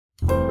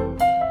Okay,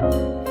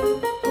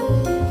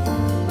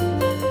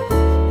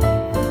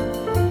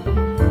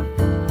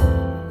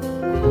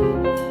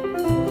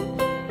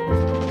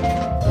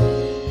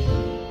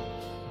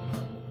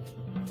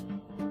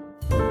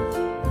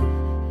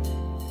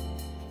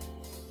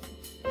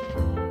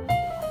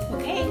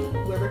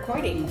 we're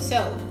recording.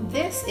 So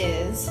this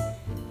is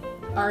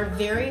our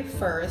very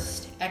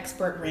first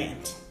expert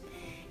rant.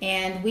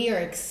 And we are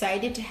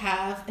excited to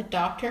have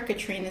Dr.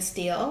 Katrina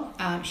Steele.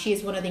 She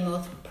is one of the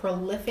most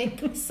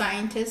prolific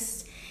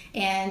scientists,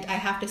 and I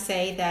have to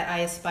say that I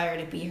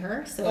aspire to be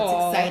her, so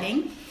it's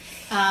exciting.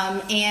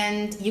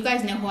 And you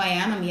guys know who I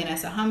am. I'm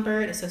Yanessa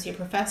Humbert, Associate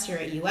Professor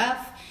at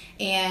UF,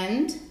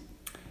 and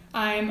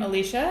I'm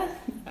Alicia,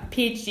 a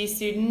PhD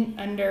student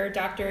under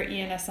Dr.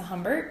 Yanessa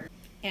Humbert.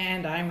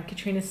 And I'm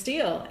Katrina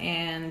Steele,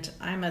 and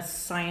I'm a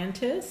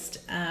scientist,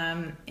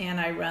 and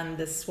I run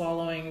the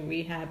Swallowing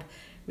Rehab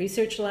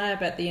Research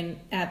Lab at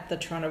the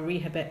Toronto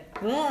Rehab.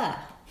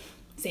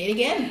 Say it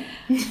again.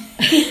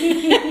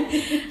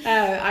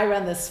 I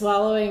run the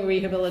Swallowing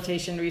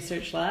Rehabilitation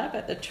Research Lab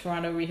at the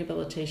Toronto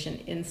Rehabilitation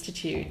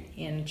Institute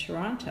in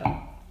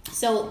Toronto.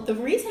 So the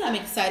reason I'm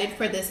excited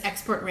for this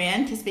expert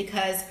rant is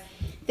because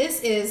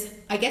this is,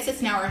 I guess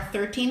it's now our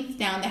 13th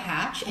Down the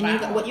Hatch. And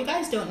Wow. what you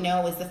guys don't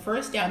know is the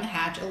first Down the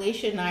Hatch,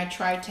 Alicia and I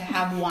tried to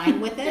have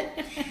wine with it.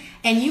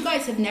 And you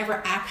guys have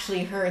never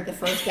actually heard the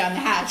first Down the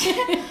Hatch.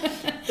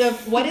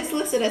 What is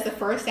listed as the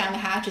first Down the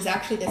Hatch is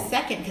actually the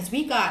second, because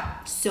we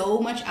got so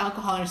much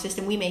alcohol in our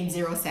system, we made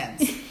 0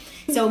 cents.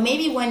 So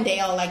maybe one day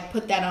I'll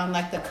put that on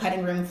the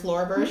cutting room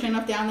floor version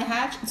of Down the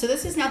Hatch. So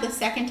this is now the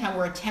second time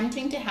we're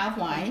attempting to have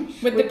wine.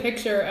 With the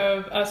picture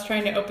of us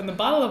trying to open the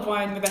bottle of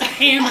wine with a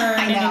hammer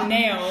and a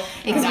nail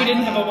because we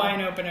didn't have a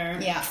wine opener.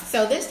 Yeah,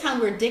 so this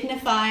time we're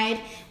dignified.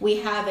 We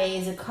have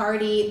a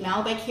Zaccardi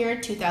Malbec here,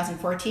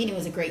 2014. It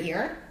was a great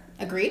year.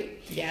 Agreed?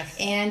 Yes.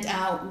 And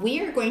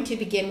we are going to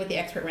begin with the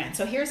expert rant.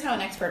 So here's how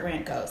an expert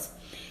rant goes.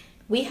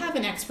 We have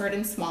an expert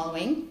in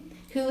swallowing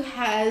who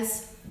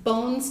has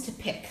bones to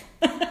pick,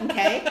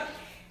 okay?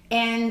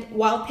 And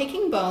while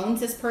picking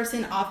bones, this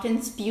person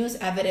often spews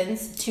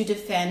evidence to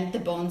defend the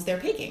bones they're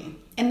picking.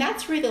 And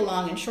that's really the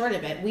long and short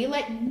of it. We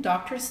let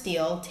Dr.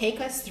 Steele take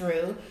us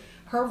through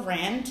her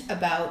rant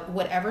about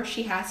whatever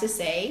she has to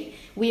say.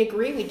 We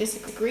agree, we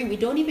disagree, we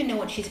don't even know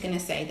what she's going to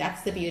say.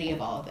 That's the beauty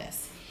of all of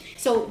this.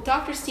 So,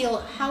 Dr. Steele,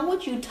 how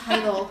would you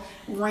title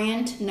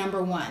rant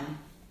number 1?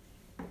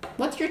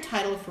 What's your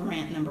title for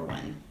rant number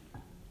 1?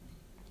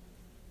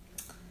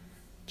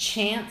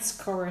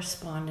 Chance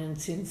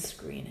correspondence in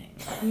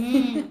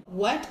screening.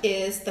 What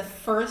is the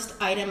first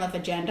item of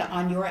agenda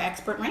on your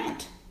expert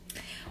rant?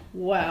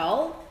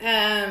 Well,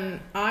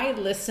 I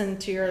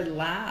listened to your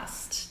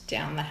last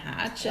Down the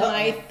Hatch, and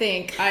I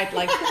think I'd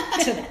like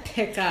to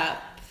pick up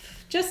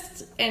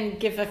and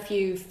give a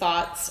few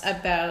thoughts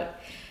about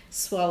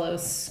swallow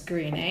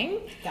screening.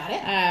 Got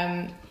it.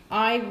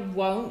 I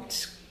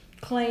won't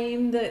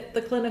claim that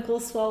the clinical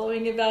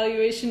swallowing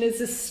evaluation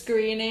is a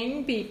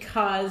screening,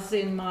 because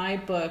in my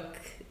book,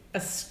 a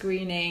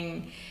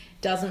screening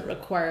doesn't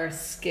require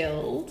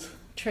skilled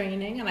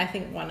training, and I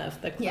think one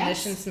of the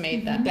clinicians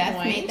made that Beth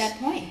point. made that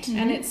point.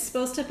 And it's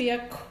supposed to be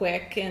a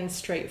quick and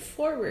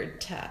straightforward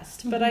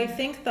test. But I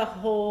think the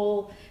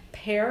whole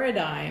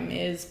paradigm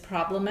is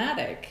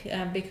problematic,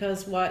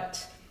 because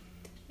what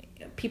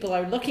people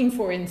are looking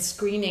for in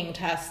screening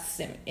tests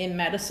in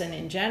medicine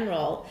in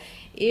general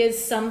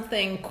is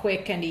something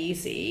quick and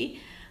easy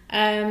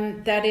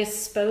that is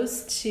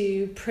supposed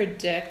to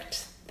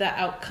predict the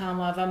outcome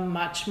of a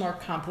much more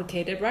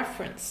complicated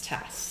reference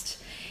test.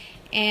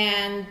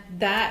 And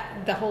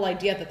that the whole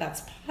idea that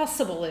that's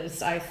possible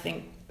is, I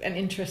think, an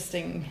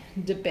interesting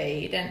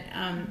debate. And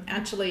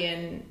actually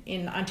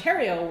in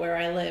Ontario, where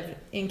I live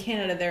in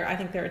Canada, I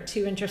think there are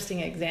 2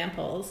 interesting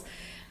examples.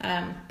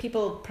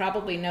 People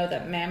probably know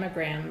that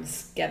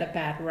mammograms get a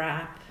bad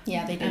rap.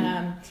 Yeah, they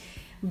do.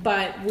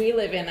 But we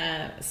live in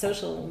a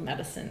social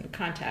medicine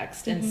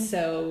context, and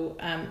so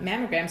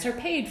mammograms are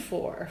paid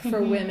for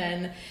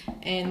women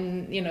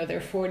in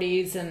their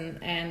 40s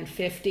and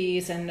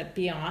 50s and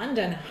beyond,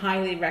 and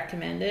highly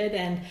recommended.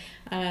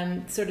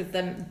 And sort of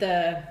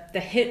the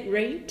hit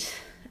rate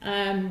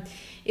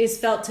is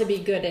felt to be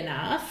good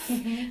enough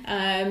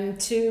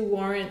to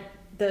warrant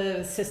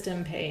the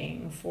system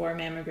paying for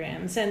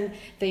mammograms. And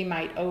they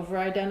might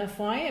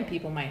over-identify, and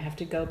people might have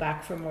to go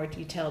back for more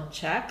detailed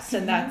checks,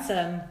 and that's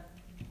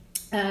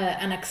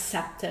an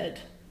accepted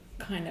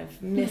kind of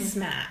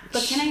mismatch.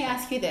 But can I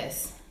ask you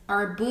this?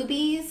 Are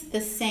boobies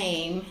the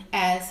same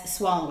as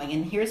swallowing?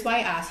 And here's why I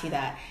ask you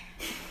that.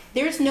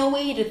 There's no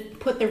way to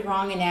put the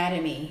wrong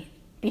anatomy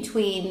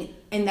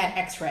in that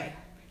x-ray.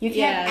 You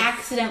can't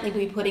accidentally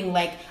be putting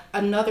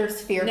another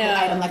spherical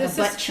item like a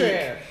butt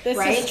cheek. This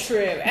is true.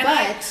 And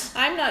but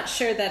I'm not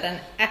sure that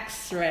an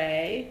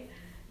x-ray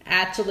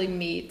actually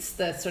meets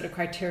the sort of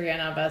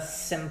criterion of a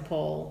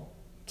simple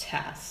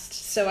test.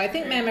 So I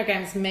think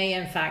mammograms may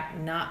in fact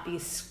not be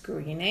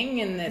screening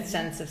in the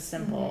sense of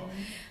simple.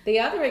 The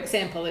other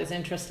example is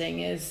interesting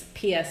is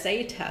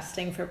PSA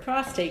testing for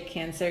prostate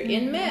cancer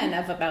in men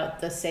of about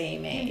the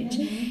same age.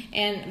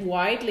 and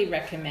widely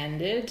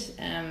recommended.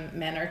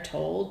 Men are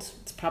told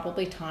it's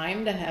probably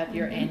time to have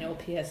your annual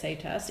PSA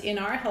test. In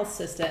our health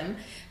system,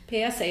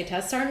 PSA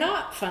tests are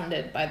not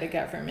funded by the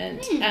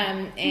government.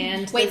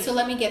 And wait, so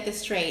let me get this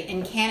straight.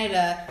 In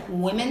Canada,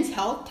 women's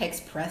health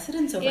takes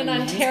precedence over in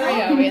men's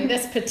Ontario, health? in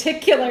this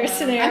particular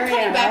scenario,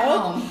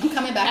 I'm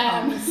coming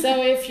back home.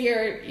 So if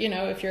your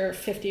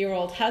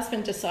 50-year-old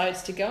husband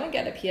decides to go and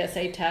get a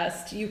PSA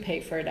test, you pay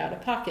for it out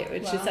of pocket,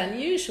 which is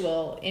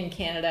unusual in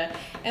Canada.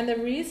 And the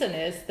reason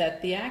is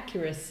that the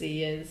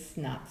accuracy is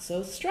not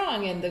so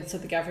strong, and so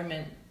the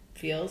government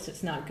feels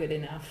it's not good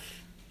enough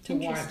to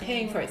warrant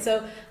paying for it.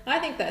 So I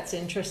think that's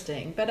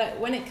interesting. But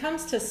when it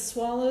comes to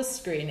swallow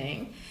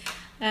screening,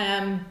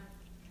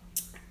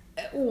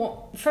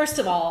 first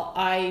of all,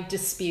 I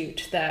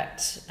dispute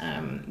that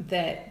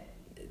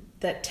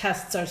that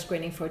tests are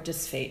screening for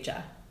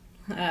dysphagia.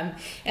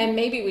 And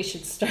maybe we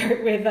should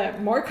start with a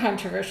more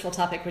controversial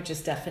topic, which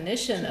is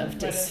definition of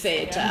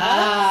dysphagia.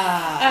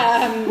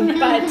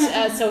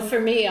 So for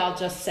me, I'll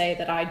just say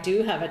that I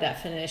do have a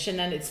definition,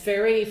 and it's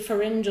very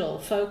pharyngeal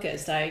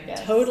focused. I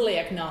totally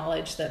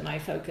acknowledge that my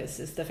focus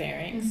is the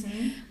pharynx.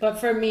 But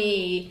for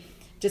me,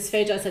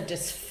 dysphagia is a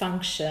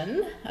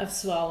dysfunction of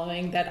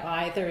swallowing that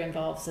either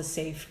involves a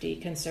safety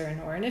concern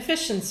or an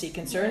efficiency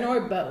concern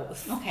or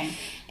both. Okay.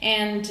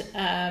 And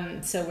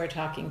so we're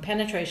talking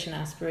penetration,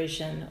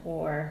 aspiration,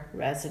 or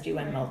residue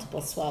and multiple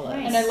swallows.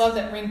 And I love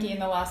that Rinky in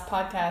the last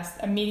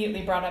podcast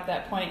immediately brought up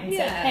that point and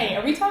said, hey,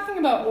 are we talking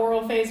about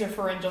oral phase or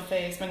pharyngeal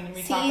phase when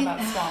we talk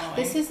about swallowing?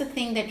 This is the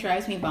thing that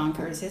drives me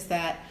bonkers, is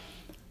that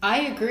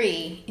I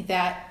agree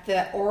that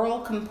the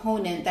oral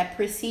component that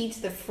precedes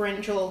the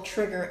pharyngeal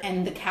trigger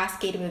and the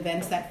cascade of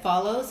events that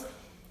follows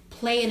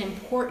play an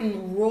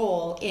important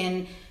role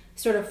in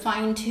sort of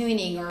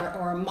fine-tuning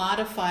or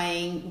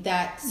modifying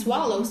that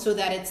swallow so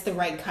that it's the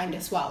right kind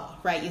of swallow,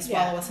 right? You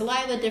swallow a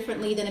saliva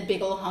differently than a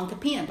big old hunk of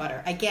peanut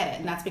butter. I get it,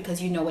 and that's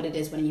because you know what it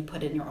is when you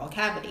put it in your oral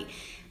cavity.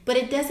 But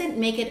it doesn't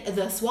make it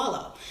the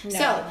swallow. No.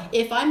 So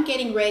if I'm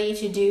getting ready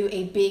to do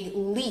a big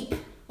leap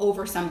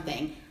over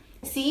something,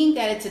 seeing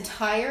that it's a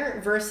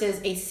tire versus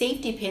a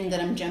safety pin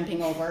that I'm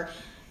jumping over,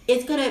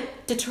 it's going to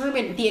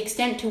determine the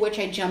extent to which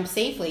I jump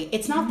safely.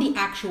 It's not the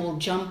actual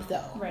jump,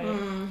 though. Right.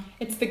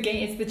 It's the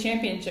game. It's the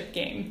championship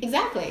game.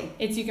 Exactly.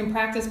 It's you can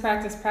practice,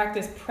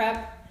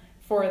 prep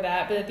for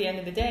that, but at the end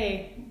of the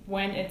day,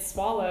 when it's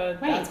swallowed,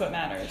 that's what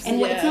matters. And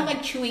it's not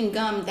like chewing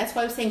gum. That's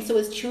why I was saying, so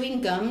is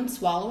chewing gum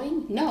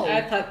swallowing? No.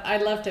 I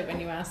loved it when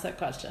you asked that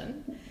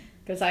question.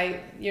 Because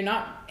you're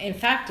not, in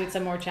fact, it's a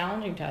more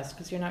challenging test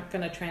because you're not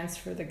going to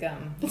transfer the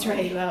gum. That's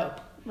right. You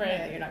hope.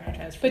 Right. You're not going to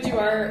transfer But you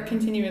are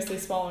continuously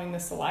swallowing the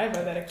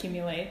saliva that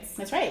accumulates.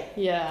 That's right.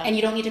 Yeah. And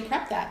you don't need to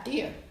prep that, do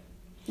you?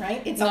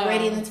 Right? It's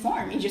already in its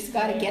form. You just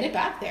got to get it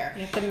back there.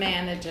 You have to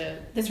manage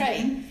it. That's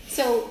right.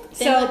 So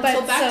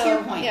back to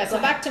your point. Yeah,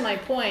 back to my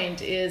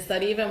point is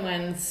that even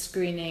when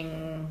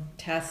screening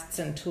tests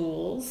and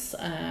tools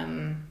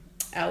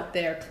out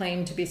there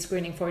claim to be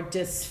screening for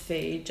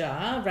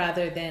dysphagia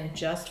rather than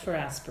just for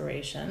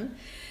aspiration,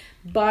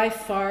 by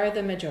far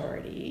the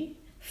majority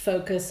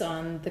focus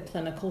on the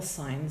clinical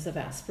signs of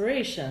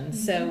aspiration.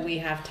 So we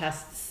have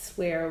tests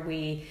where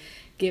we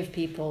give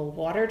people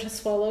water to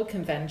swallow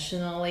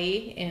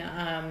conventionally,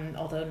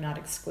 although not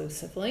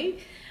exclusively,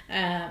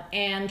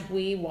 and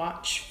we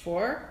watch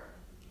for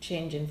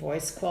change in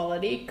voice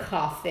quality,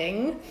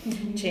 coughing,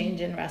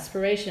 change in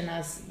respiration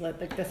as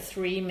the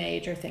three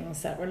major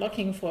things that we're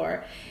looking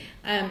for.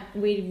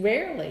 We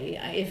rarely,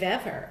 if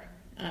ever,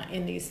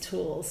 in these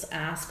tools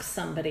ask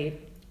somebody,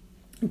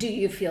 do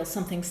you feel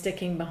something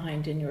sticking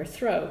behind in your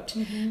throat?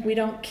 We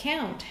don't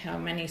count how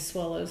many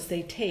swallows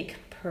they take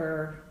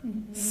per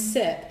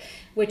sip,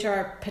 which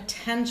are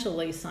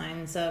potentially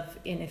signs of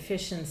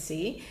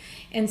inefficiency.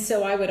 And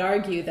so I would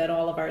argue that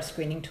all of our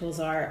screening tools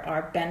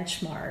are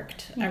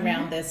benchmarked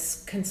around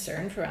this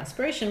concern for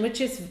aspiration,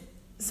 which is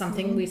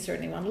something we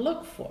certainly want to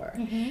look for.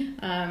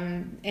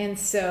 And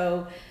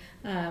so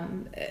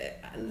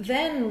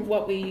then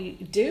what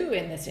we do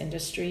in this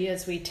industry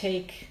is we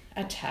take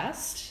a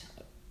test,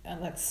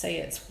 let's say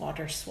it's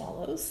water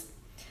swallows,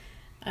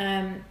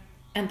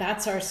 and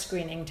that's our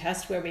screening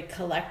test where we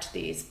collect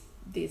these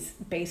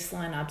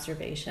baseline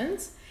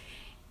observations,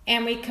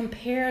 and we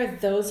compare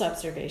those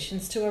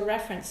observations to a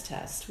reference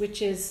test,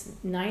 which is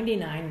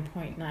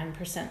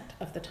 99.9%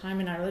 of the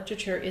time in our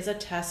literature is a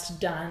test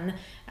done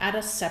at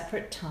a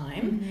separate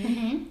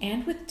time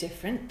and with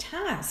different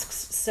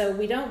tasks. So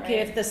we don't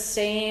give the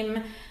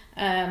same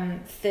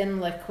thin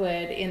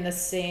liquid in the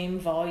same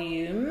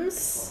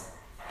volumes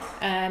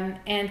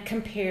and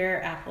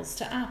compare apples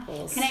to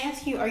apples. Can I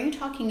ask you, are you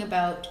talking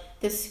about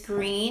the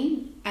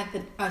screen at the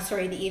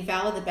the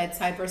eval at the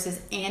bedside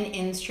versus an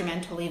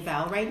instrumental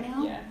eval right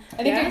now? Yeah, I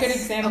think a good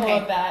example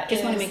of that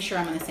just want to make sure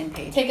I'm on the same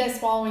page. Take a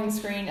swallowing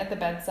screen at the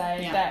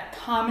bedside that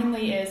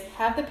commonly is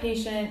have the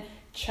patient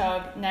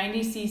chug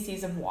 90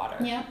 cc's of water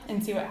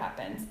and see what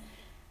happens.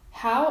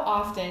 How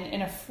often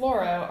in a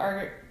fluoro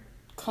are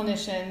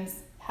clinicians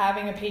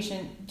having a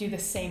patient do the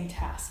same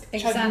task.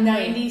 Chug Exactly.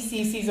 90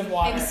 cc's of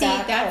water. And see,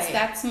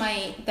 that's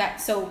my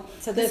so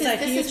there's a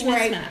huge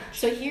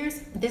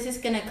mismatch. This is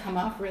gonna come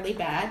off really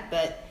bad,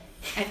 but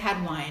I've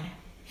had wine.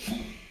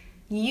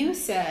 You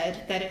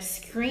said that a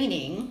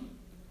screening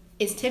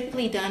is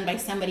typically done by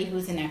somebody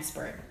who's an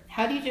expert.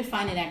 How do you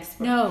define an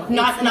expert? No,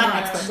 not it's not.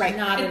 expert, right?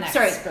 Not an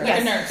Sorry, expert. yes,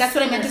 Like a nurse. that's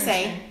what I meant to Nursing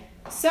say.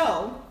 screen.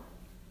 So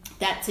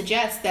that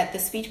suggests that the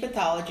speech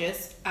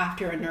pathologist,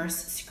 after a nurse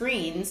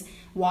screens,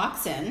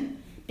 walks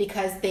in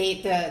because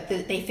they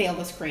failed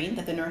the screen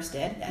that the nurse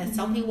did. And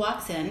somebody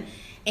walks in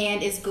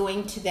and is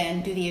going to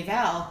then do the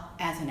eval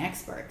as an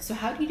expert. So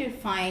how do you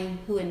define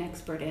who an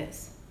expert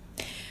is?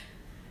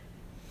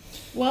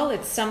 Well,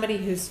 it's somebody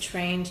who's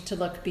trained to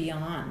look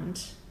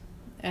beyond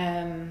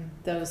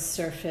those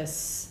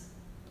surface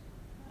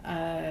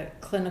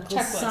clinical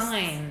Checklists.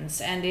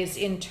 signs and is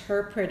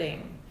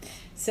interpreting.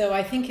 So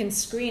I think in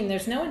screen,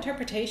 there's no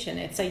interpretation.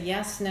 It's a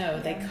yes, no.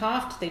 They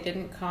coughed, they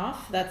didn't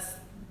cough. That's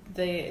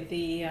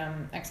the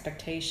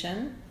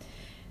expectation.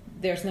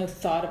 There's no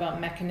thought about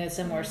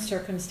mechanism or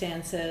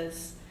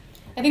circumstances.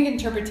 I think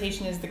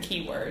interpretation is the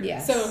key word.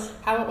 Yes. So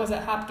how it was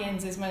at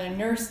Hopkins is when a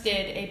nurse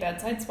did a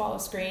bedside swallow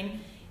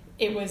screen,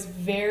 it was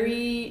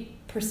very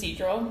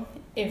procedural.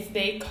 If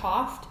they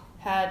coughed,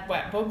 had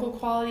wet vocal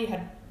quality,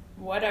 had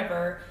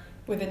whatever,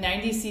 with a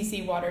 90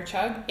 cc water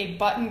chug, a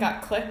button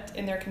got clicked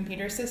in their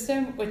computer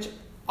system, which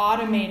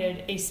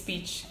automated a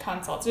speech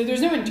consult. So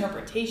there's no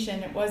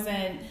interpretation. It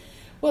wasn't,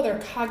 well, their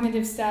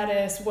cognitive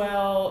status,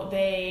 well,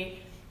 they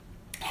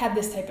had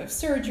this type of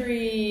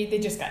surgery, they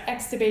just got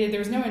extubated. There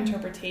was no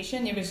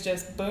interpretation. It was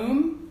just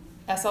boom,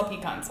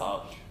 SLP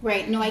consult.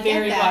 Right. No, I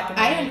Very get that.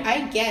 black and white.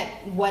 I get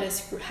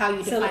how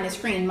you So define a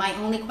screen. My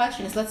only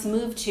question is, let's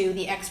move to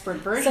the expert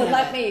version. So of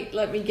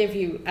let me give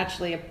you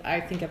actually I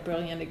think a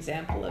brilliant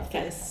example of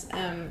this.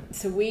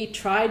 So we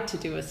tried to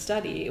do a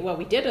study. Well,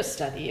 we did a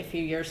study a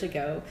few years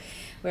ago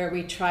where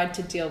we tried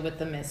to deal with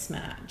the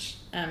mismatch.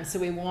 So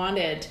we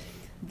wanted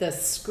the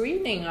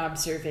screening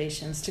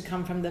observations to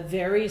come from the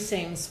very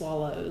same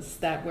swallows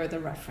that were the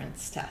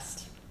reference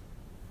test.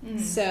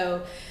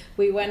 So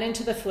we went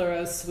into the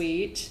fluoro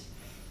suite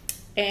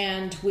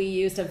and we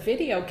used a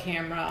video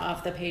camera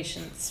of the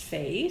patient's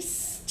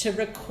face to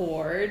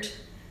record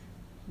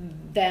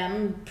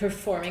them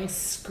performing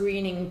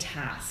screening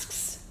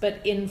tasks,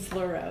 but in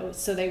fluoro.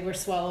 So they were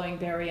swallowing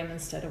barium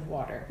instead of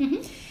water.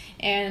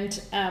 And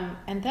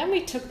then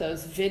we took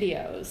those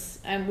videos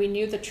and we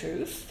knew the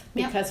truth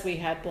because we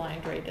had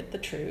blind rated the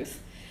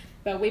truth.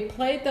 But we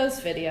played those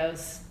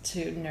videos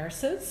to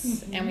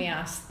nurses and we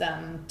asked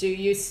them, do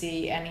you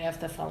see any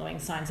of the following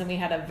signs? And we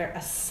had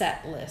a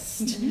set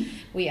list.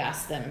 We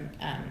asked them,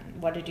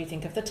 what did you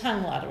think of the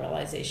tongue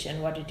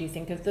lateralization? What did you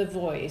think of the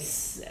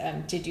voice?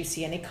 Did you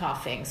see any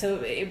coughing?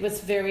 So it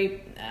was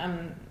very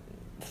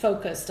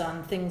focused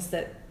on things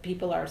that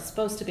people are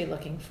supposed to be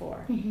looking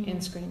for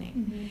in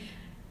screening.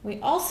 We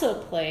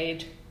also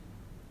played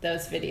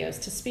those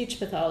videos to speech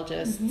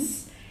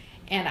pathologists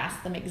and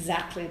asked them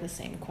exactly the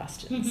same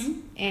questions.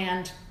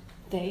 And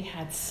they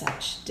had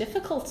such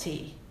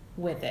difficulty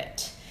with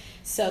it.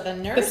 So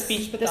the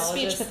speech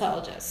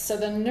pathologists. So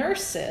the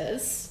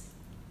nurses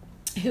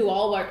who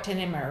all worked in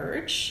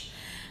Emerge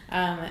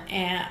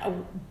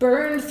and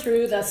burned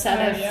through the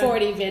set of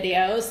 40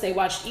 videos. They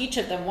watched each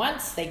of them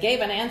once. They gave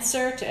an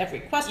answer to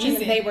every question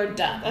and they were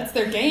done. That's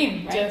their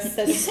game. Right? Just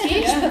the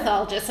speech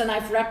pathologists, and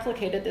I've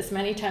replicated this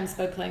many times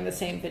by playing the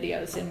same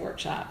videos in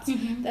workshops.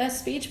 The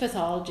speech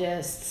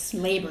pathologists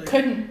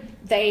couldn't.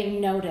 They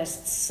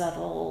noticed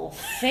subtle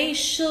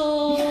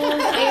facial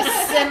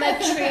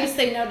asymmetries.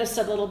 They noticed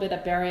a little bit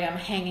of barium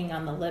hanging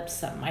on the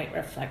lips that might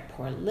reflect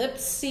poor lip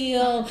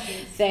seal.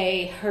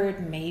 They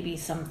heard maybe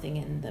something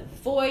in the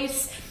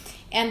voice.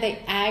 And they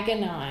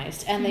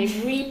agonized and they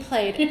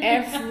replayed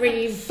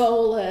every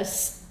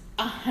bolus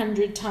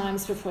 100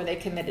 times before they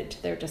committed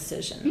to their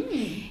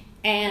decision.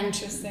 And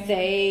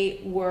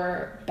they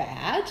were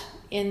bad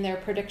in their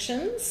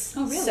predictions.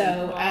 Oh, really?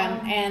 So,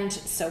 and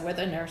so were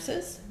the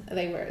nurses.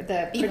 They were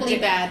equally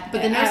bad,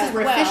 but the nurses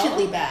were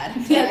efficiently bad.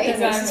 Right? The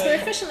nurses were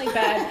efficiently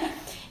bad.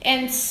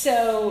 And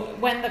so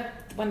when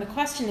the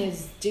question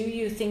is, do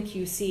you think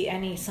you see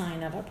any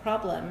sign of a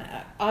problem?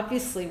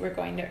 Obviously, we're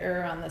going to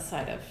err on the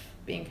side of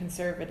being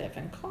conservative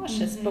and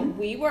cautious, but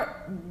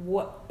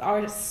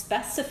our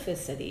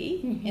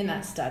specificity in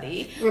that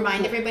study.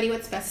 Remind everybody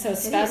what specificity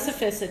is. So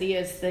specificity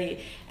is the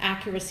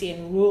accuracy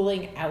in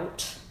ruling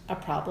out a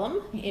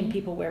problem in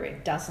people where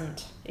it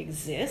doesn't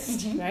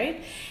exist,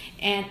 right?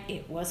 And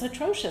it was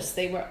atrocious.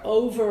 They were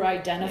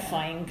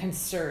over-identifying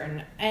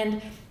concern.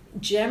 And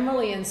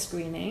generally in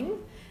screening,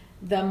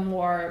 the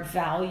more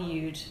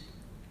valued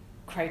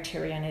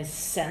criterion is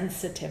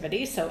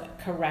sensitivity, so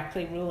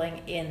correctly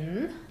ruling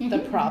in the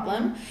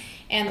problem.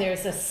 And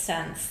there's a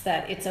sense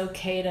that it's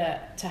okay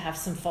to have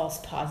some false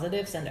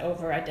positives and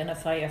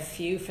over-identify a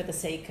few for the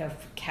sake of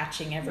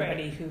catching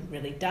everybody who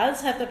really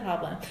does have the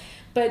problem.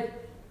 But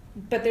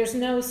but there's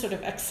no sort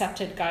of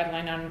accepted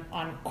guideline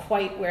on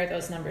quite where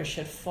those numbers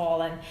should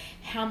fall and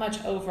how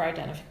much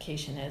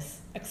over-identification is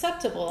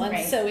acceptable. And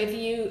Right. so if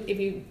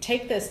you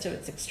take this to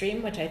its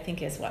extreme, which I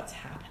think is what's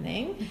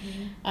happening,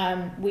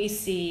 we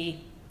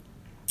see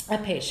a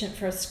patient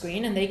for a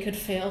screen and they could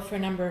fail for a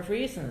number of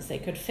reasons. They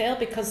could fail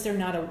because they're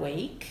not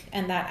awake,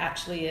 and that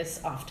actually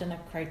is often a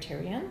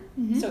criterion.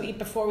 So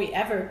before we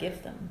ever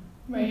give them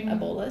Right. a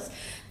bolus,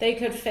 they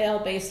could fail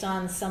based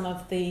on some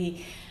of the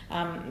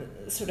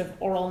sort of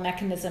oral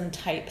mechanism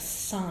type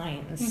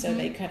signs. So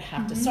they could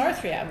have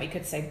dysarthria, and we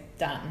could say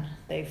done.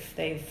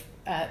 They've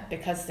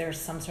because there's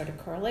some sort of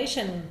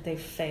correlation,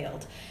 they've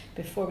failed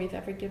before we've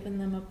ever given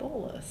them a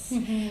bolus.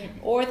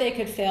 Or they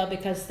could fail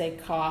because they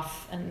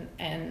cough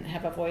and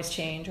have a voice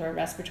change or a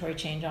respiratory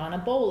change on a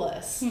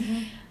bolus.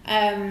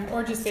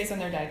 Or just based on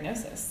their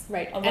diagnosis.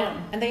 Right.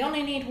 Alone. And they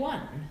only need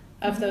one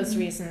of those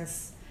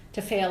reasons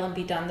to fail and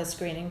be done the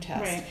screening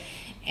test. Right.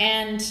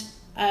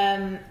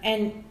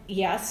 And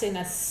yes, in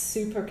a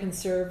super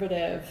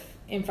conservative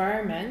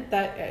environment,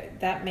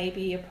 that may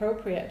be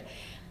appropriate.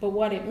 But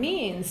what it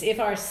means, if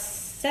our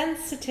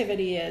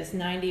sensitivity is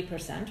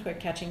 90%, we're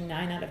catching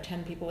 9 out of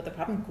 10 people with a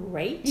problem,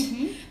 great.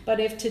 But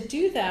if to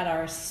do that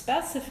our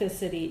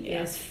specificity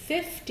is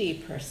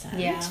 50%,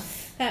 Yeah.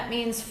 that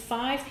means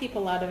 5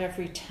 people out of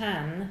every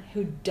 10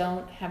 who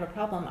don't have a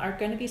problem are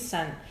going to be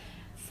sent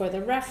for the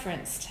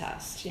reference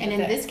test. And in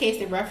this case,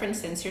 the reference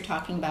sense you're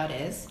talking about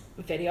is?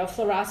 video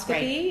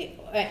fluoroscopy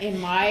in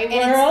my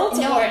And world,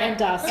 no, or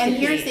endoscopy. And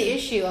here's the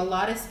issue. A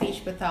lot of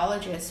speech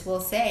pathologists will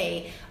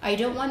say, I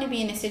don't want to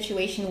be in a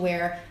situation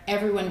where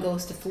everyone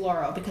goes to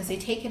fluoro, because they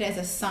take it as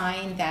a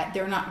sign that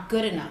they're not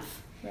good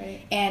enough.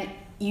 Right. And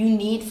you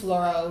need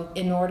fluoro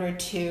in order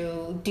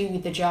to do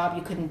the job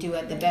you couldn't do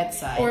at the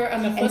bedside. Or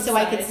on the flip and so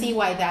I could side- see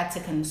why that's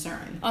a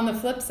concern. On the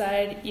flip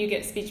side, you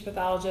get speech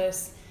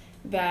pathologists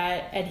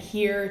that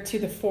adhere to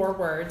the 4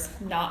 words,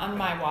 not on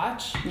my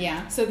watch.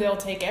 Yeah. So they'll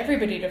take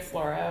everybody to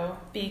fluoro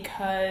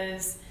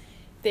because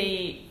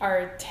they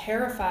are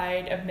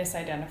terrified of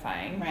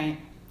misidentifying. Right.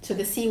 So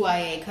the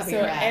CYA cover So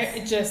your ass.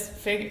 let's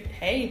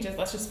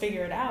just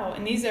figure it out.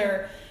 And these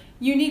are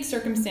unique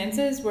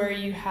circumstances where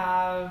you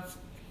have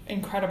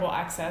incredible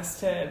access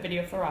to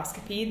video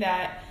fluoroscopy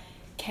that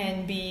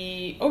can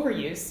be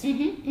overused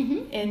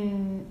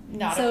in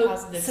not a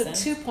positive so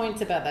sense. 2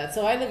 points about that.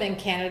 So I live in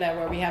Canada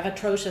where we have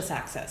atrocious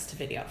access to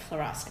video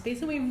fluoroscopy,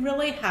 so we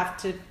really have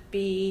to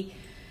be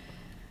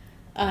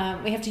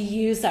we have to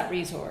use that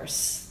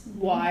resource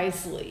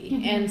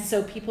wisely. And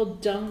so people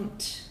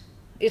don't,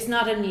 it's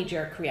not a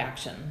knee-jerk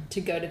reaction to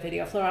go to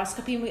video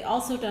fluoroscopy, and we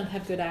also don't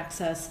have good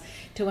access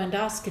to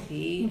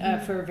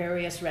endoscopy for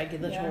various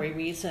regulatory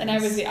reasons. And I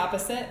was the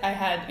opposite. I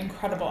had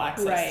incredible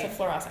access Right. to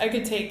fluoroscopy. I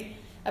could take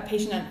a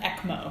patient on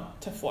ECMO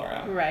to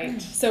fluoro.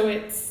 Right. So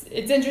it's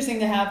interesting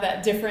to have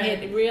that different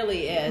It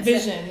really is.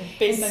 vision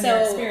based on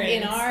your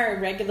experience. In our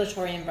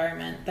regulatory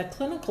environment, the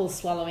clinical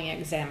swallowing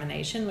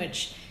examination,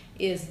 which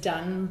is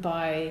done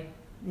by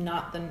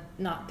not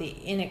the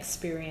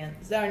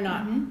inexperienced, or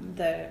not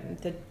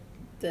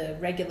the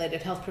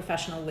regulated health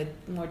professional with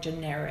more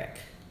generic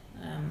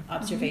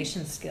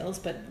observation skills,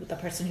 but the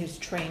person who's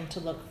trained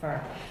to look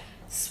for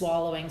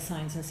swallowing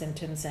signs and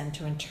symptoms and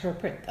to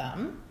interpret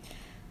them.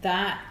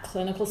 That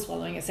clinical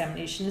swallowing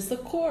examination is the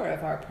core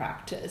of our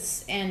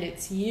practice, and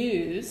it's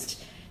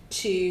used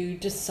to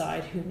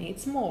decide who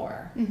needs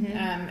more.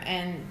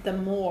 And the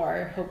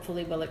more,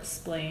 hopefully, will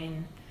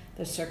explain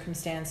the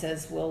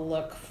circumstances, will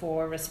look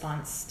for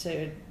response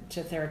to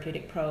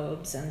therapeutic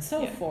probes and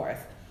so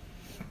forth.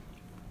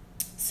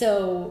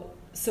 So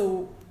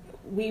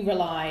we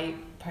rely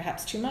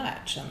perhaps too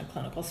much on the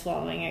clinical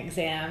swallowing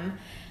exam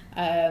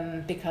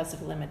because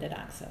of limited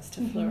access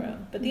to fluoro.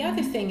 But the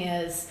other thing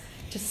is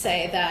to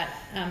say that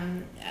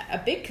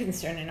a big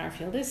concern in our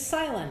field is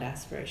silent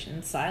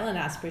aspiration. Silent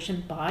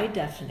aspiration, by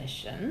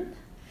definition,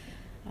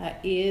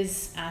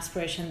 is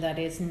aspiration that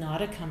is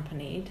not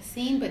accompanied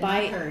Seen but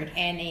by not heard.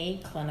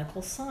 any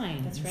clinical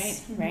signs.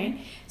 That's right. Right?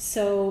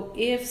 So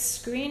if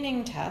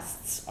screening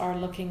tests are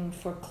looking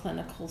for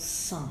clinical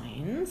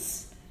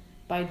signs,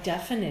 by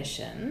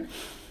definition,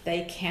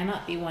 they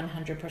cannot be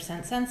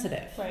 100%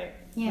 sensitive. Right.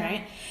 Yeah.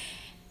 Right?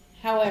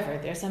 However,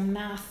 there's a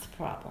math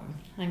problem.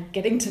 I'm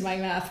getting to my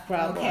math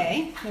problem.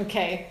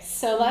 Okay.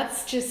 So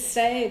let's just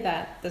say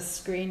that the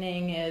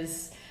screening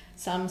is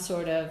some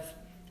sort of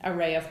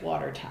array of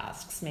water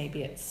tasks.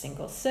 Maybe it's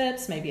single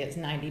sips, maybe it's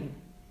 90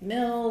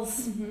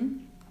 mils.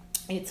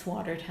 It's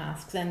water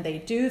tasks, and they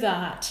do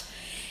that.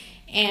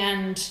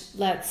 And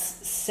let's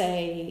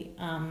say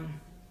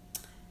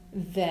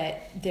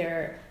that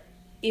there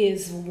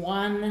is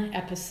one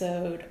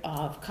episode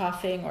of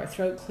coughing or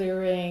throat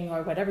clearing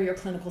or whatever your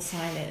clinical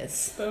sign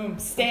is. Boom.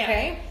 Stamp.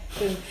 Okay?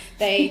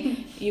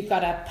 Boom. You've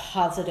got a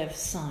positive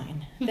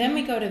sign. Then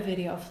we go to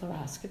video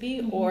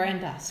fluoroscopy or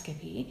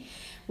endoscopy.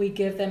 We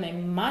give them a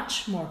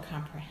much more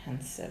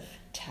comprehensive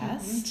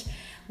test.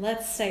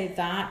 Let's say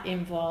that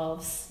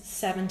involves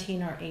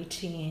 17 or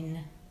 18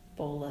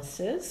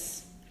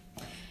 boluses.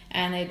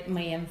 And it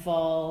may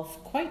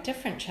involve quite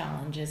different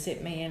challenges.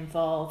 It may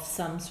involve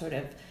some sort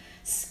of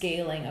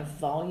scaling of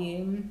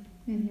volume.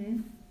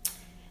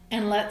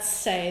 And let's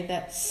say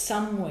that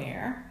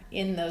somewhere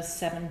in those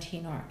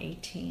 17 or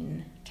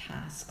 18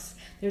 tasks,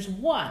 there's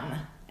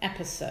one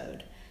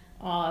episode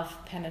of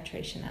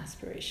penetration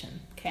aspiration.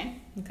 Okay.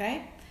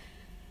 Okay?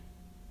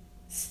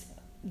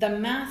 The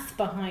math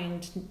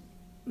behind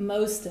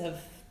most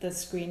of the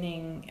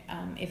screening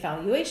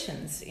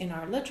evaluations in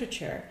our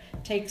literature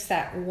takes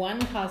that one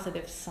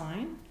positive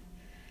sign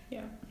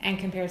and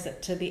compares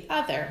it to the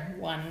other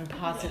one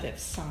positive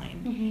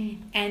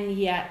sign. And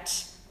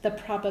yet the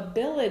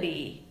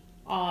probability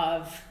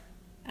of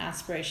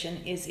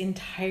aspiration is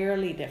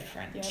entirely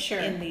different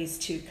in these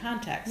two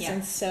contexts.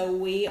 And so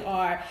we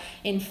are,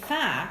 in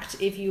fact,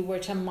 if you were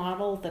to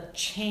model the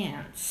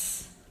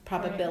chance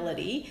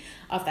probability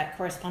of that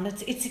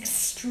correspondence, it's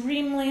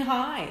extremely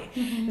high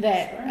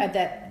that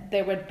that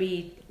there would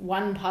be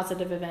one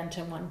positive event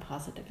and one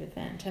positive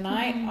event. And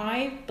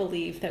I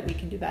believe that we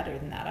can do better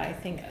than that. I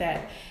think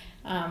that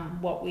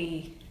what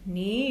we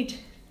need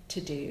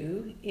to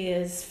do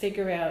is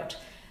figure out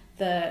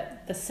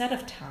the set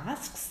of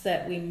tasks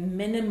that we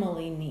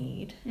minimally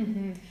need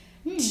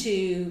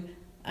to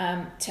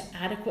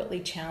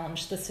adequately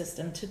challenge the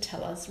system to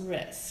tell us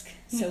risk.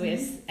 So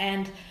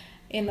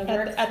in the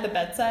work at the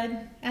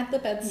bedside,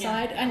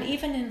 and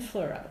even in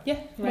fluoro,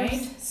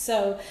 right?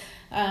 So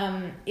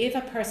if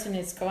a person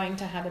is going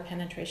to have a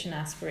penetration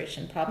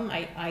aspiration problem,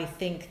 I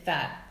think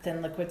that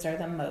thin liquids are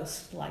the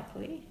most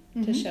likely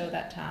to show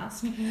that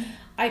task.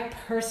 I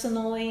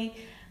personally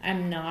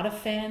I'm not a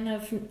fan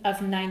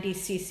of 90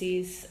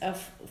 cc's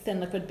of thin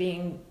liquid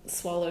being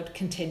swallowed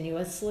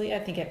continuously. I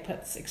think it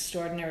puts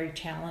extraordinary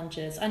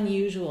challenges,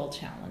 unusual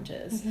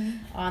challenges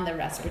on the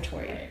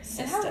respiratory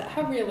system. And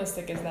how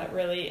realistic is that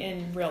really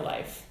in real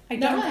life?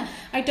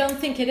 I don't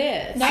think it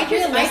is. I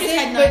just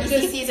had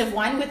 90 cc's of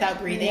wine without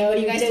breathing. What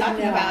are you guys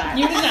talking about?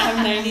 You did not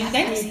have 90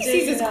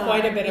 cc's is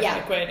quite a bit of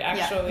liquid,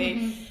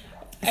 actually.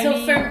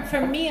 So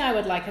for me, I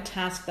would like a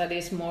task that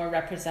is more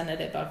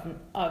representative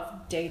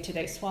of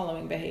day-to-day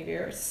swallowing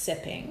behavior,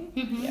 sipping.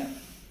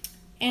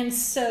 And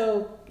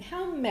so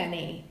how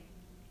many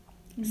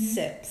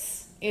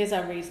sips is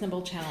a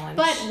reasonable challenge?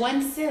 But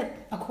one sip,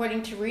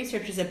 according to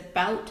research, is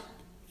about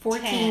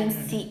 14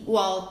 c.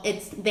 Well,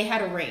 they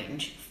had a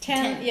range.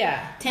 10.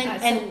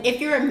 And if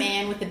you're a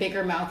man with a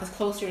bigger mouth, it's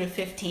closer to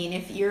 15.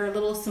 If you're a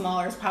little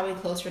smaller, it's probably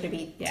closer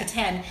to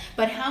 10.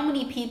 But how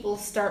many people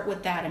start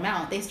with that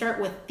amount? They start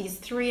with these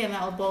 3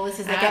 ml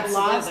boluses. They get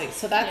lost.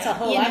 So that's a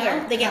whole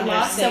other. They get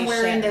lost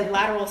somewhere in the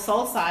lateral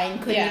sulci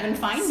and couldn't even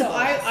find them. So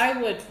I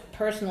would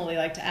personally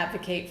like to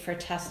advocate for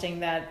testing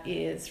that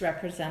is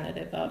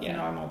representative of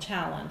normal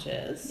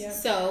challenges.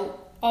 So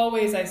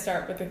always I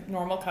start with a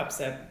normal cup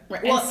sip.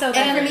 Right. Well,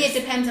 and for me, it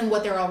depends on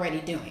what they're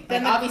already doing.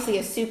 Like obviously,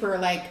 a super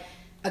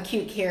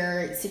acute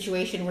care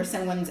situation where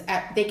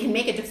they can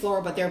make it to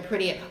fluoro, but they're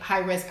pretty at high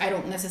risk. I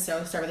don't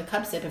necessarily start with a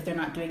cup sip if they're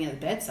not doing it at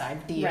the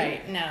bedside. Do you?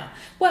 Right. No.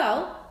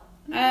 Well,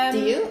 do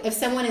you? If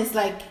someone is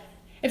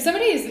if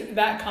somebody is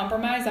that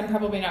compromised, I'm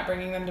probably not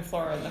bringing them to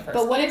fluoro in the first place.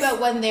 But what about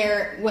when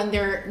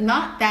they're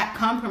not that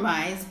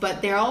compromised,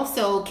 but they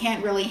also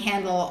can't really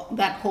handle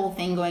that whole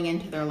thing going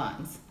into their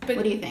lungs?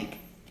 What do you think?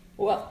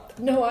 Well,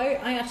 no,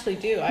 I actually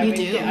do. I would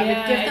give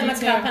them a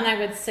cup and I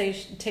would say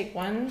take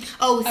one.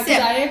 Oh,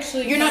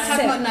 sip. You're not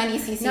talking about 90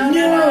 cc's. No.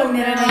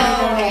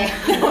 Okay.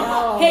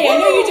 Hey, I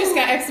know you just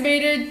got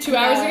extubated 2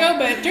 hours ago,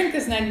 but drink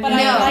this 90. But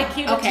I'd like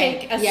you to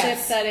take a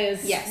sip that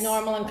is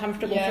normal and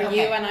comfortable for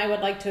you, and I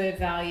would like to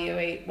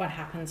evaluate what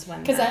happens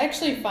when. Because I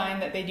actually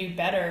find that they do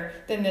better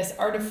than this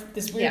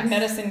weird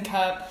medicine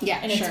cup,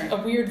 and it's a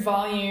weird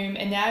volume,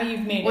 and now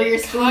you've made or it you're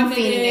spoon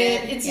feeding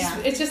it.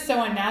 It's just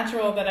so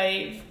unnatural that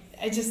I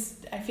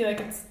feel like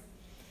it's,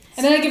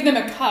 and then I give them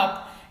a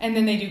cup and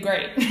then they do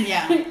great.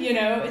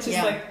 It's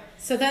just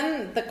so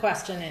then the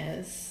question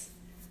is,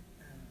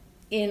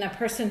 in a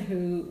person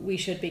who we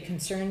should be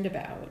concerned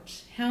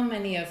about, how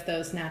many of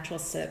those natural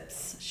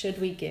sips should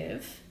we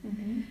give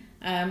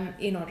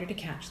in order to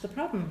catch the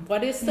problem?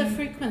 What is the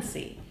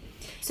frequency?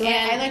 So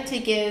I like to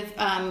give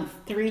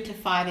 3 to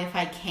 5 if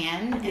I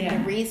can,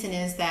 and the reason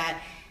is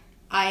that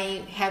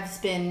I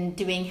have been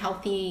doing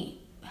healthy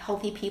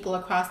people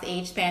across the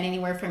age span,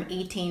 anywhere from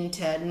 18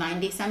 to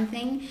 90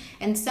 something,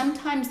 and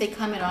sometimes they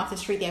come in off the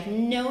street, they have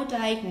no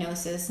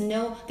diagnosis,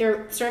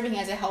 they're serving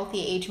as a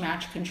healthy age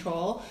match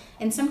control,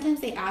 and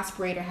sometimes they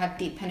aspirate or have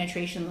deep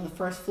penetration in the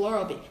first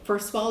swallow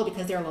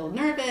because they're a little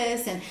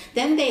nervous, and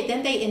then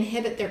they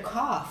inhibit their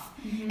cough,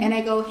 and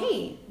I go,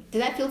 hey,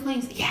 did that feel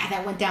clean? Yeah,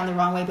 that went down the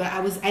wrong way, but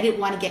I didn't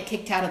want to get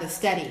kicked out of the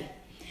study.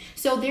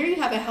 So there you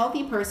have a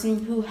healthy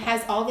person who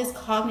has all this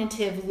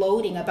cognitive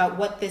loading about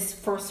what this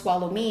first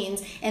swallow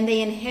means, and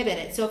they inhibit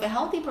it. So if a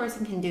healthy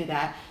person can do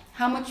that,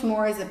 how much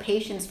more is a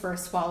patient's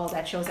first swallow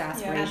that shows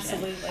aspiration? Yeah,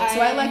 absolutely. So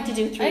I like to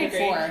do 3 to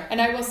 4.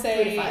 And I will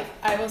say, 3 to 5.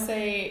 I will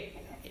say,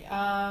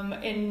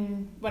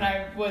 when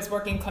I was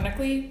working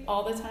clinically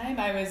all the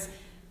time, I was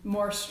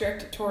more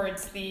strict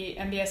towards the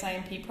MBS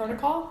IMP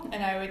protocol,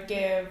 and I would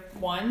give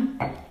 1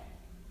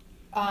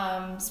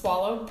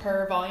 swallow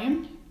per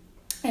volume.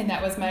 And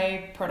that was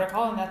my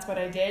protocol, and that's what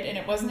I did. And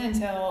it wasn't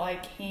until I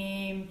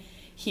came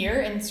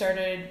here and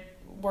started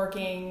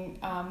working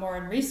more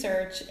in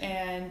research,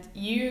 and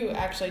you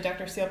actually,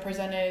 Dr. Steele,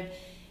 presented,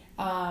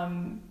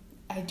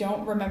 I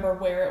don't remember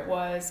where it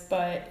was,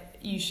 but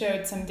you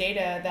showed some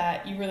data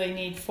that you really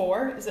need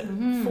 4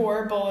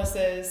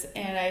 boluses,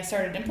 and I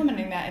started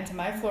implementing that into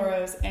my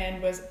fluoros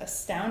and was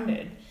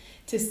astounded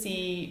to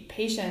see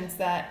patients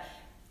that,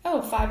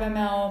 5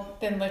 ml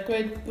thin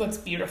liquid looks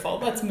beautiful,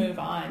 let's move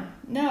on.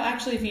 No,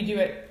 actually, if you do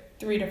it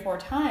 3 to 4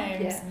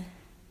 times,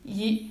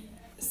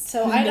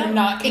 So I don't.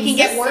 It can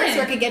get worse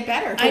or it could get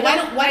better. So why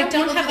don't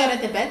people do that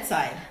at the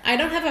bedside? I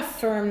don't have a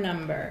firm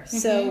number.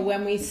 So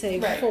when we say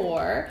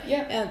 4,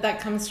 that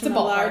comes from a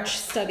large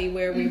study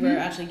where we were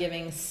actually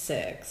giving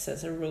 6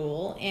 as a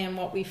rule. And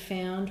what we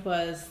found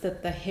was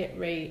that the hit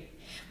rate.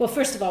 Well,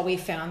 first of all, we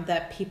found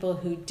that people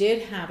who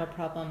did have a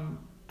problem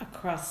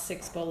across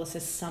 6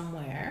 boluses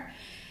somewhere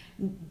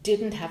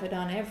didn't have it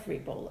on every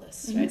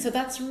bolus, right? So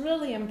that's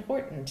really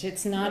important.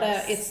 It's not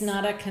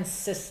a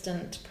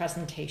consistent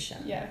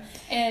presentation. Yeah,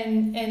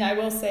 and I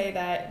will say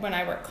that when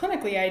I work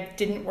clinically, I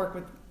didn't work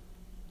with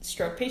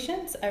stroke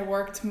patients. I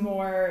worked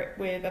more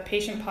with a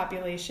patient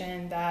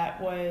population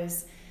that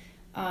was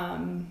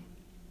a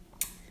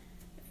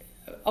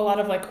lot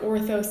of like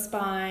ortho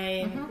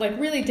spine, like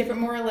really different,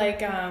 more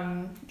like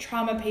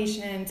trauma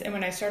patients. And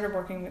when I started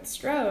working with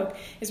stroke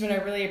is when I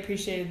really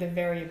appreciated the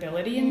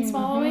variability in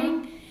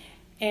swallowing.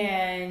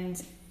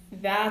 And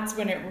that's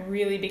when it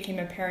really became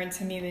apparent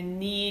to me the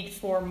need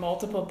for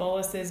multiple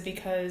boluses,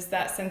 because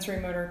that sensory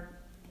motor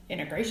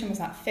integration was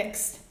not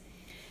fixed.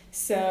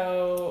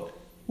 So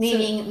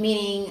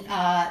meaning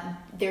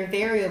they're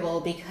variable,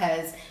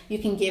 because you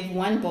can give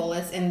one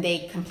bolus and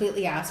they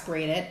completely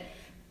aspirate it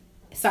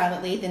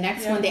silently. The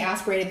next one they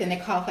aspirate it, then they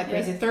cough like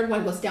crazy. The third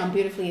one goes down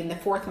beautifully, and the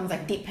fourth one's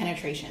like deep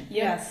penetration.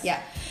 Yes.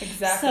 Yeah.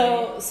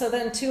 Exactly. So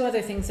then 2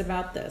 other things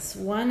about this.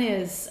 One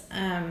is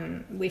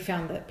we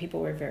found that people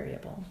were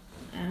variable.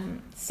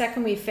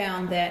 Second, we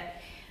found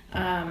that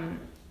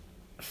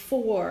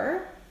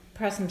 4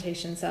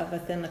 presentations of a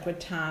thin liquid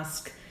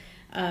task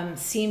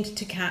seemed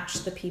to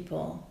catch the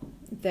people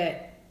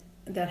that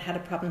had a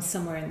problem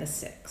somewhere in the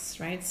 6,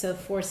 right? So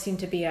 4 seemed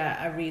to be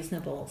a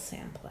reasonable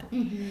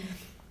sampling.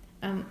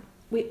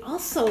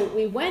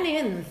 We went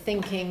in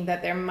thinking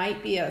that there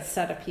might be a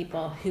set of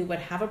people who would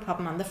have a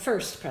problem on the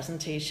first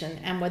presentation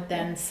and would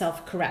then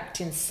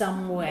self-correct in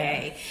some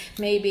way.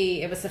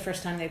 Maybe it was the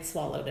first time they'd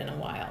swallowed in a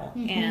while,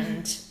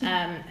 and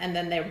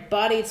then their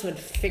bodies would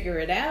figure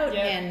it out,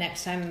 and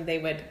next time they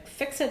would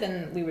fix it,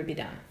 and we would be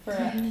done.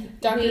 Correct.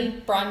 Dr.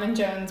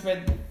 Bronman-Jones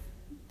would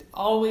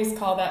always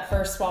call that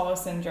first swallow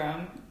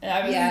syndrome. And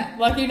I was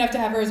lucky enough to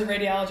have her as a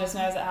radiologist,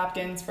 and I was at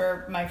Hopkins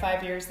for my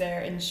 5 years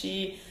there, and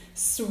she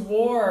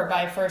swore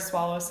by first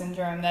swallow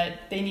syndrome,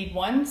 that they need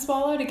 1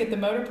 swallow to get the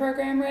motor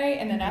program right,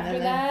 and then after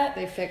that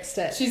they fixed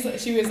it.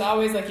 She was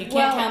always like, you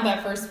can't count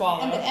that first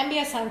swallow. And the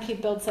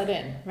MBS-IMP builds that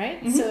in,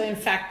 right? So in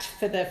fact,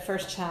 for the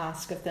first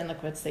task of thin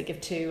liquids, they give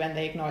 2 and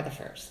they ignore the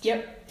first.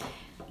 Yep.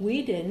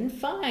 We didn't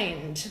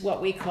find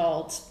what we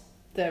called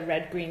the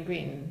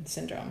red-green-green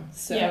syndrome.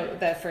 So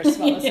the first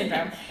swallow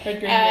syndrome.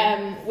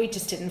 Red-green-green. We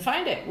just didn't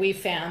find it. We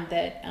found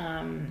that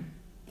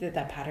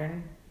that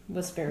pattern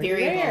was very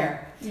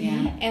rare.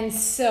 Yeah. And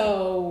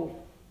so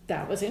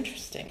that was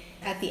interesting.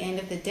 At the end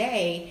of the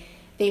day,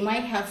 they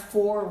might have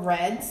 4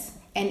 reds,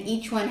 and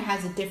each one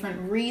has a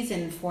different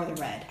reason for the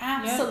red.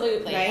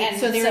 Absolutely. Right? And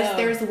so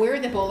there's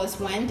where the bolus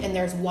went, and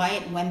there's why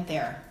it went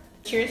there.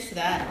 Cheers to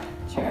that.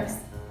 Cheers.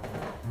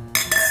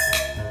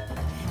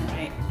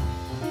 Right.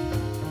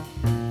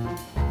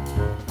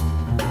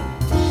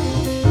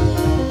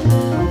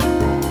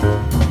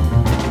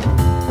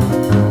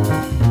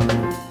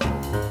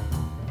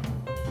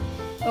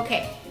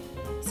 Okay,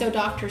 so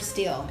Dr.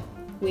 Steele,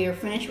 we are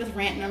finished with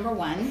rant number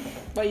 1.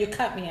 Well, you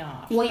cut me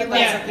off. Well, you're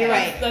right. You're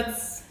right.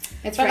 That's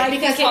right.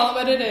 Because call it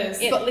what it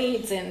is. It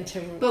leads into.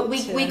 But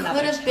we could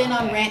another have been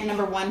on topic. rant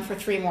number 1 for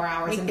 3 more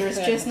hours, and there's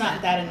could. just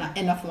not that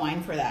enough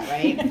wine for that,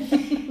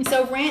 right?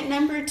 So rant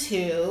number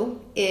 2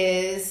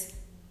 is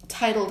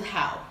titled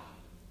How.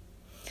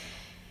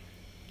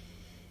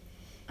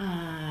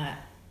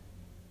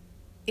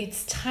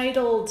 It's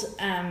titled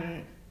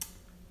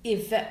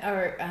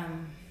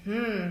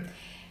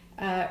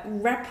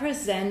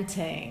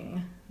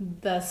representing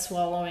the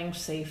swallowing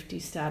safety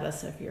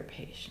status of your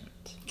patient.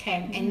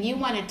 Okay, and you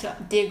wanted to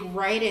dig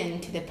right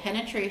into the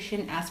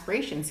penetration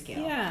aspiration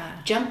scale. Yeah.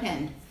 Jump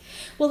in.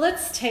 Well,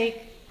 let's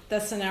take the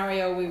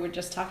scenario we were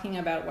just talking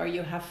about where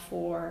you have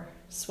 4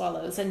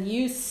 swallows, and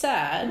you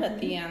said at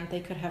the end they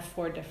could have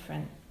 4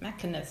 different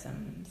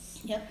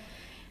mechanisms. Yep.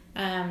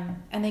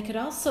 And they could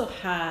also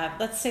have,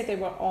 let's say they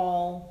were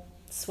all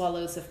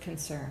swallows of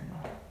concern.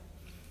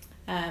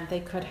 They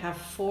could have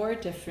 4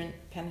 different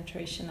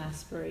penetration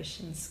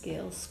aspiration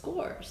scale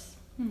scores.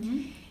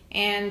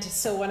 And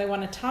so what I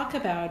want to talk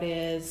about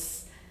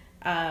is,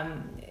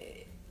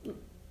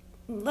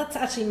 let's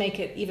actually make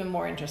it even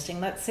more interesting.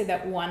 Let's say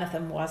that one of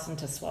them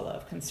wasn't a swallow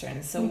of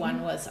concern. So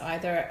one was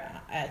either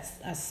a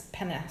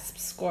PENASP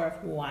score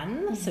of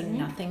 1, so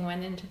nothing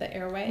went into the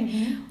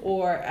airway,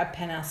 or a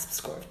PENASP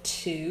score of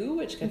 2,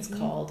 which gets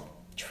called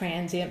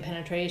transient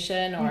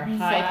penetration or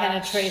high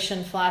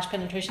penetration, flash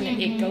penetration.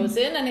 It goes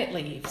in and it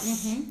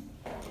leaves.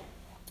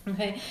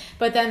 Okay,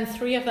 but then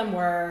 3 of them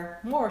were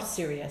more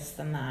serious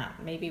than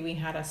that. Maybe we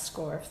had a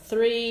score of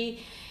 3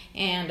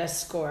 and a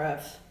score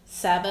of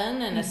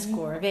 7 and a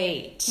score of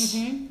 8.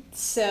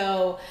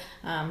 So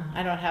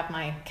I don't have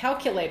my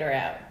calculator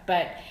out,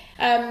 but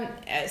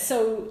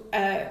so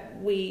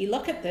we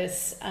look at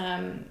this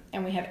and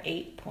we have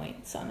 8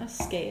 points on a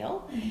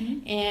scale,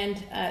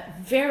 and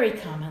very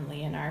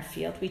commonly in our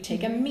field we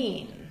take a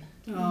mean,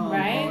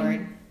 right?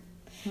 Lord.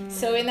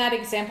 So in that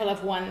example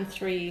of 1,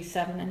 3,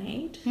 7, and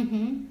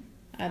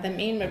 8, the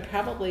mean would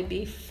probably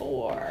be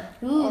 4.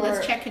 Ooh,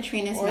 let's check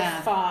Katrina's or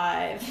math.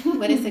 5.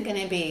 What is it going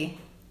to be?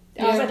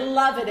 I would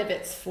love it if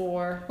it's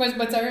 4.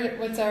 What's our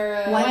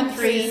 1,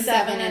 3,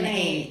 7, and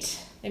 8.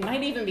 It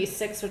might even be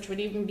 6, which would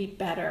even be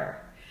better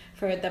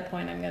for the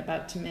point I'm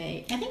about to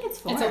make. I think it's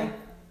 4. It's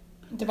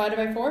divided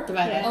by 4?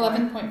 Divided by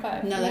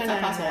 11.5. No, that's No, not no,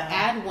 possible. no.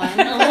 Add 1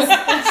 plus...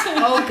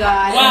 oh,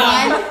 God.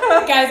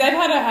 Wow. Guys, I've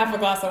had a half a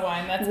glass of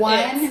wine. That's 1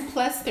 it.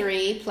 plus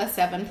 3 plus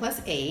 7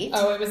 plus 8.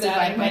 Oh, it was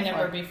adding my by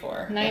number 4.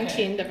 before.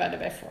 19 divided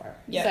by 4.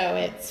 Yeah. So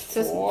it's So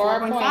it's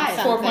 4.5.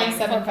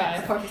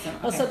 4.75.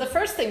 4%. Well, so the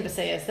first thing to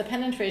say is the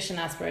penetration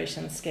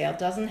aspiration scale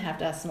doesn't have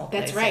decimal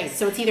places. That's right.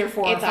 So it's either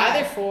 4 or It's 5.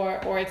 either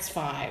 4 or it's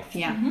 5.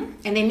 Yeah.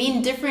 And they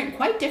mean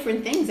quite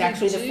different things,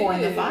 actually, the 4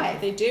 and the 5.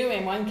 They do.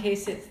 In one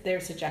case,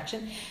 there's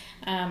ejection.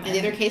 In the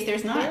other case,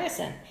 there's not. There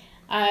isn't.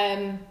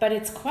 But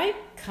it's quite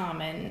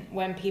common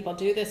when people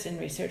do this in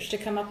research to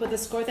come up with a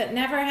score that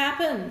never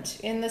happened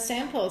in the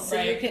sample. So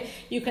Right.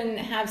 you can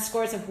have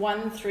scores of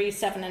 1, 3,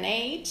 7, and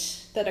 8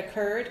 that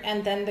occurred,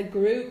 and then the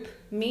group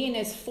mean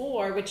is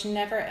 4, which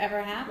never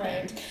ever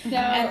happened. Right.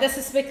 Now- And this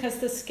is because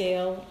the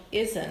scale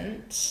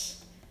isn't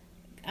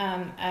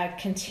a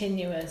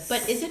continuous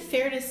But is it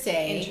fair to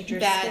say integer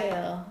that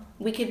scale.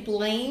 we could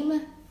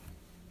blame,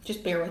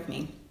 just bear with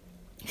me,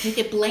 we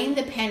could blame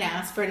the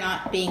PENASP for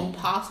not being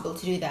possible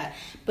to do that,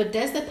 but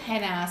does the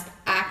PENASP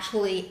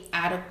actually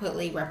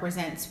adequately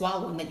represent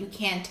swallowing, that you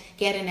can't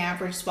get an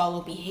average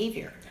swallow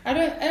behavior? I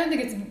don't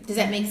think it's... Does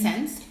that make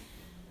sense?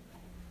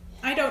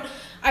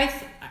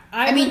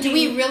 I mean, would do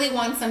be- we really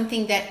want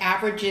something that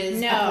averages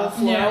a No, whole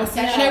fluoro No.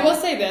 session? And I will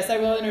say this, I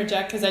will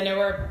interject because I know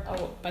we're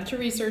a bunch of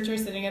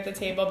researchers sitting at the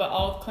table, but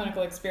all of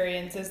clinical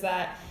experience is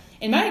that,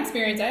 in my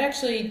experience, I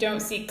actually don't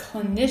see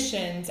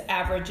clinicians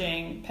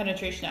averaging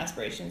penetration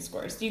aspiration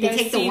scores. Do you They guys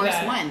take see the worst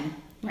that? one,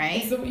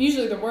 right? It's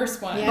usually the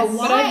worst one. Yes. But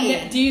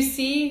why? Do you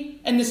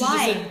see, and this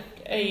Why? is just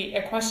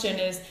a question,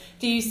 is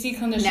do you see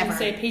clinicians Never.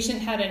 say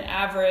patient had an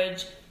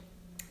average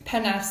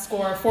PENASP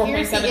score of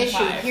Here's the issue.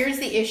 4.75? Here's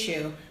the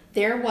issue.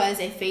 There was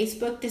a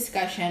Facebook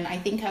discussion. I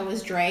think I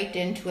was dragged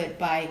into it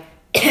by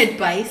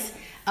advice,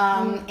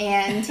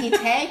 and he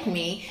tagged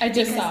me. I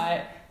just saw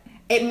it.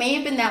 It may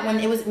have been that one.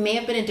 May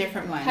have been a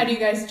different one. How do you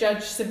guys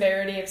judge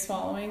severity of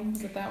swallowing?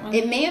 Is it that one?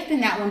 It may have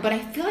been that one, but I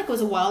feel like it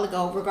was a while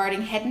ago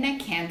regarding head and neck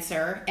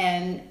cancer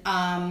and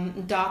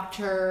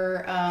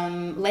Dr.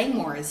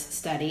 Langmore's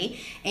study,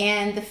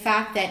 and the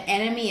fact that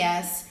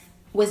NMES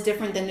was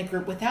different than the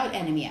group without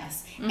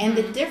NMES. And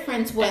the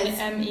difference was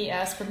And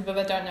MES, for people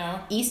that don't know.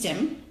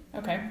 ESTIM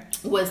Okay.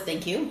 was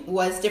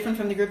different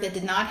from the group that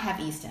did not have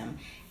ESTIM.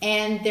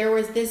 And there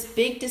was this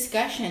big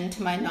discussion,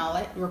 to my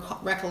knowledge,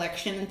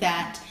 recollection,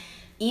 that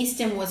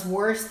ESTIM was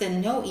worse than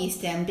no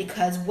ESTIM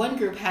because one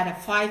group had a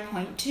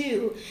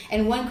 5.2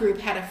 and one group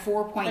had a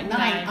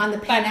 4.9 on the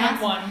PENASP.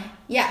 5.1.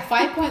 Yeah,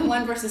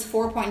 5.1 versus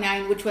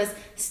 4.9, which was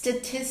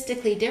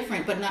statistically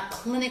different, but not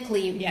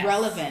clinically Yes.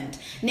 relevant.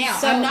 Now,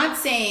 So- I'm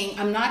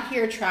not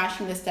here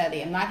trashing the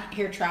study. I'm not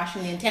here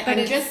trashing the intent. But I'm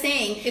it's- just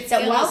saying it's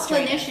that while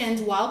illustrative.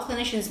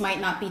 clinicians might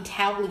not be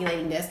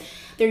tabulating this,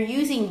 they're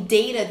using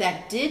data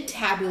that did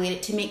tabulate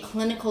it to make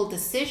clinical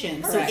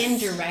decisions. Correct. So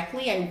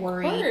indirectly, I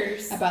worry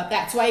course. about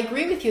that. So I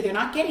agree with you. They're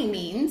not getting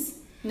means.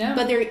 No.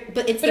 But it's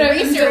But the I'm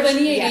research.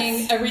 delineating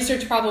Yes. a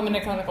research problem and a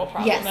clinical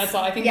problem. Yes. That's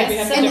all. I think yes. that we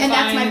have to and define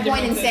that's my point in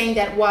differences. saying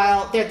that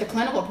while the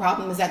clinical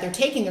problem is that they're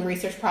taking the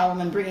research problem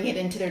and bringing it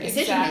into their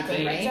decision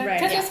making, right? Exactly. Right,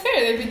 Because yeah. it's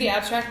fair. They read the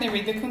abstract and they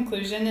read the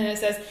conclusion, and it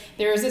says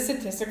there is a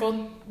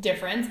statistical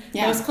difference.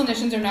 Yeah. Most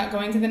clinicians are not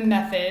going to the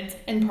methods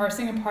and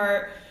parsing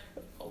apart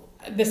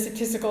the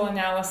statistical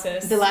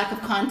analysis. The lack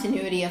of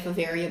continuity of a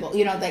variable,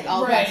 like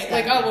all that right. stuff.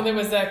 Like, oh, well, there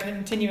was a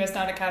continuous,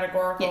 not a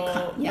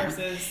categorical Yeah.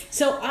 versus.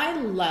 So I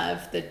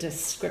love the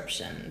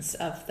descriptions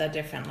of the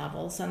different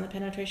levels on the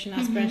penetration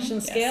aspiration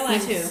scale. me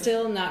I'm too.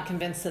 still not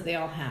convinced that they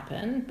all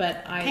happen,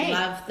 but I Okay.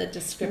 love the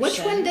description.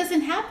 Which one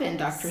doesn't happen,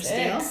 Dr.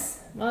 Steele? 6.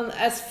 Well,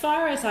 as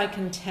far as I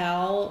can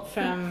tell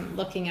from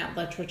looking at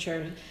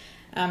literature,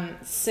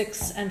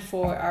 6 and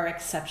 4 are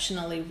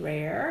exceptionally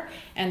rare,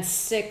 and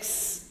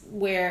 6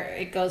 where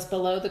it goes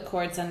below the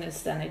cords and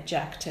is then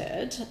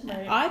ejected,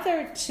 Right.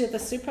 either to the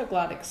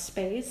supraglottic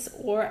space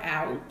or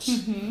out.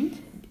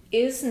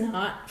 is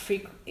not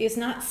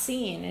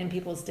seen in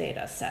people's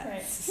data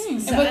sets.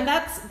 Right. So, and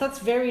that's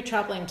very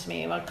troubling to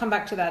me. I'll come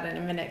back to that in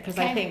a minute because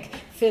I think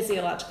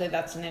physiologically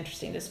that's an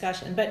interesting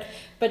discussion.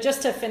 But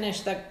just to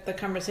finish the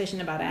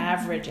conversation about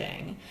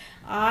averaging,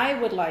 I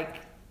would like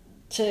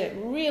to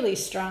really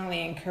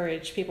strongly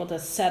encourage people to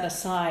set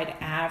aside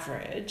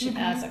average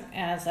as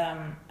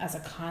a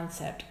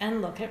concept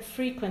and look at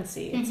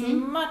frequency. It's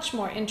much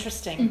more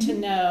interesting to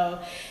know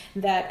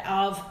that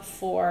of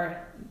 4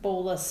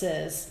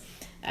 boluses,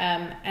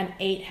 an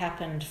 8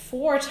 happened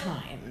 4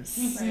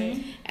 times,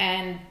 Right.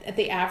 and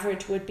the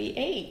average would be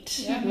 8,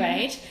 Yeah.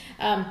 right?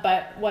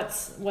 But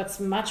what's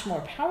much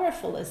more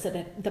powerful is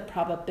that the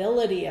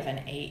probability of an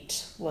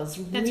 8 was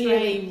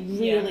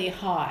really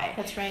high.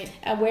 That's right.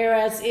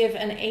 Whereas if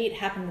an 8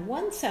 happened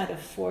once out of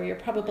 4, your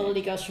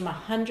probability goes from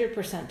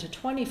 100% to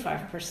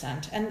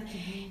 25%,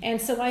 and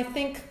so I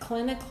think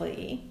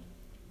clinically,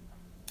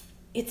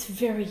 it's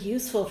very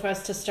useful for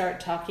us to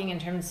start talking in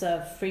terms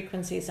of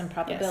frequencies and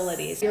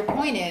probabilities. Your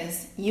point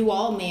is, you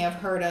all may have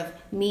heard of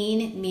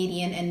mean,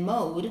 median, and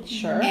mode.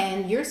 Sure.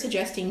 And you're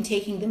suggesting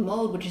taking the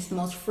mode, which is the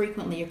most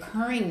frequently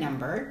occurring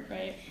number,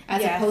 Right.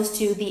 as Yes. opposed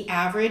to the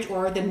average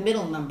or the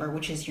middle number,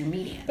 which is your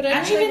median. But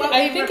Actually,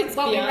 I think it's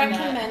what we beyond that.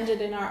 recommended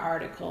in our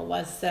article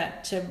was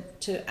that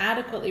to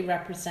adequately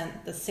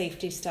represent the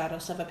safety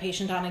status of a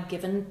patient on a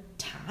given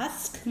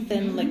task,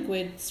 thin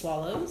liquid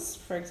swallows,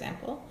 for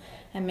example,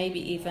 and maybe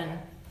even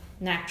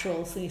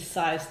naturally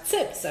sized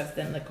sips of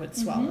thin liquid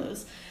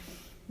swallows,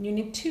 you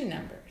need 2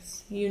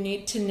 numbers. You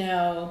need to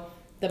know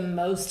the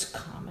most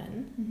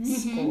common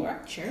score,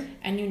 Sure.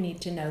 and you need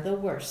to know the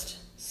worst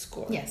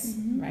score. Yes.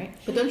 Right?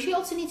 But don't you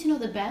also need to know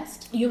the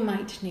best? You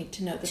might need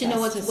to know the To best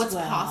know as what's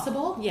well.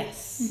 possible?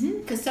 Yes.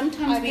 Because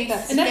sometimes I we think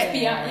that's And that's fair.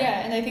 beyond,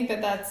 and I think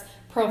that's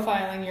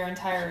profiling your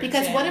entire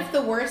Because exam. what if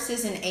the worst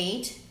is an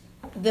 8,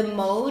 the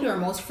mode or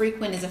most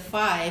frequent is a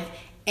 5,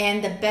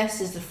 and the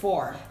best is a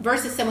 4,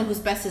 versus someone whose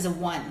best is a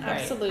 1? Right.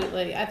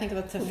 Absolutely. I think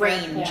that's a fair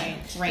Range. point.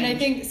 Range. And I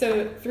think,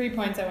 so 3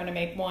 points I want to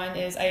make. One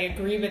is I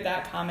agree with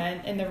that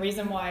comment, and the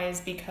reason why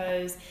is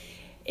because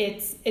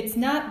it's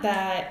not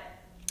that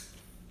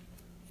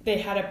they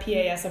had a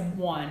PAS of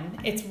 1.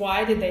 It's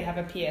why did they have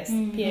a PAS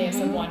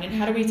of 1, and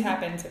how do we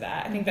tap into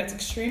that? I think that's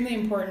extremely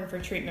important for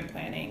treatment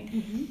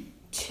planning.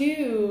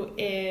 2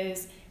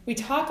 is we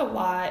talk a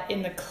lot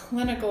in the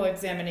clinical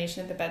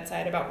examination at the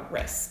bedside about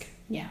risk.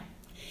 Yeah.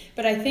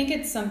 But I think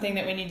it's something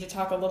that we need to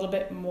talk a little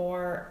bit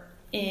more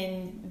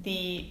in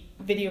the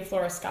video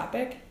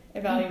fluoroscopic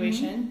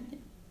evaluation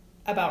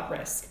about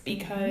risk,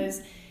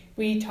 because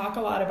we talk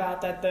a lot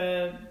about that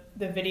the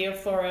video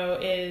fluoro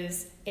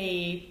is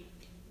a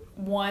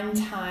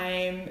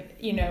one-time,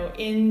 in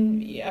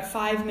a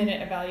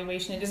 5-minute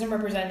evaluation. It doesn't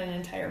represent an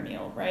entire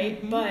meal,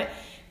 right? But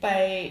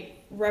by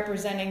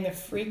representing the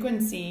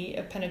frequency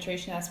of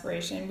penetration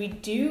aspiration, we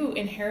do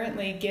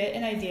inherently get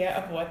an idea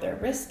of what their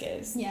risk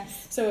is.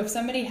 Yes. So if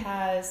somebody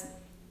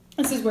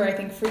this is where I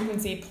think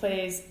frequency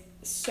plays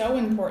so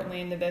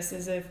importantly into this,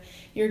 is if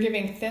you're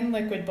giving thin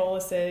liquid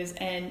boluses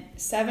and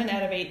 7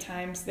 out of 8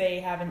 times they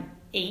have an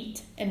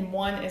 8 and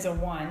 1 is a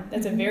 1,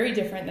 that's a very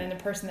different than the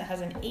person that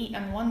has an 8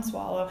 on one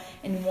swallow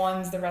and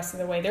 1's the rest of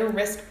the way. Their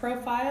risk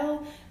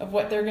profile of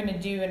what they're going to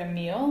do in a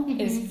meal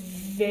is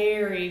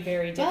very,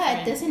 very different.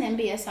 But doesn't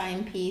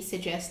MBS-IMP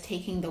suggest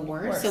taking the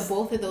worst? So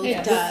both of those.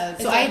 It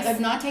does. So I've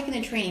not taken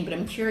the training, but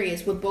I'm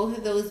curious. Would both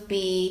of those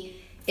be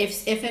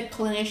if a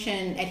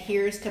clinician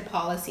adheres to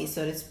policy,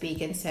 so to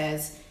speak, and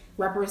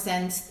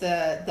represents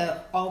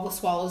the all the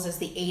swallows as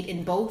the 8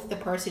 in both the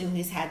person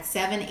who's had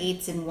 7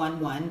 8s and 1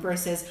 1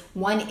 versus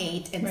 1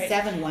 8 and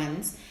 7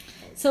 1s?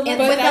 So And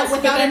let's-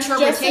 without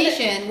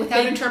interpretation,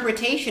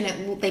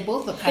 they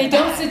both look kind They of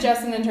don't bad.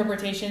 suggest an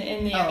interpretation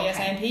in the Oh, okay.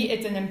 MBS-IMP.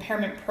 It's an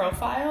impairment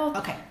profile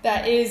Okay.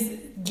 that is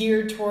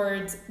geared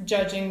towards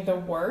judging the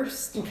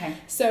worst. Okay.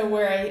 So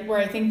where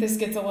I think this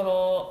gets a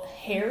little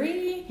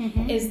hairy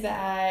is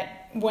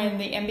that when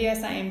the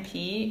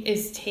MBS-IMP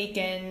is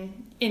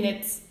taken in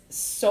its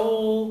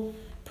sole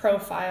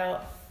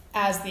profile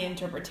as the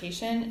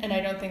interpretation, and I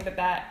don't think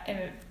that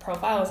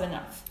profile is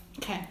enough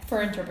Okay.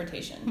 for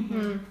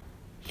interpretation.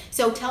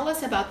 So tell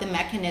us about the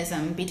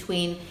mechanism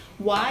between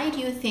why do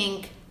you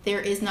think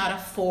there is not a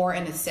 4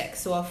 and a 6?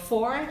 So a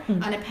 4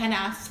 on a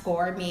PENAS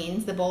score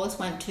means the bolus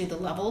went to the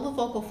level of the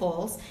vocal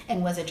folds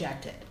and was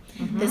ejected.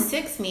 The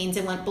 6 means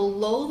it went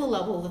below the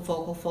level of the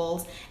vocal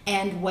folds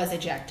and was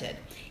ejected.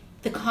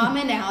 The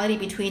commonality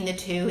between the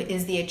two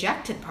is the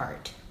ejected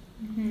part.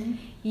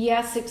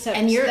 Yes, except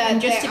And you're- that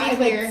and just to be I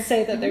clear- would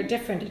say that they're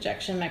different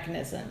ejection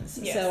mechanisms.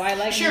 Yes. So I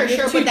like Sure,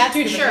 two- but that's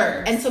two different sure.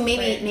 numbers. And so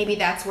Right. maybe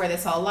that's where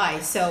this all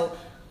lies. So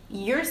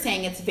you're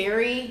saying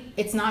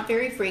it's not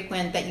very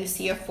frequent that you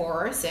see a 4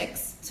 or a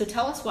 6. So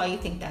tell us why you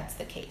think that's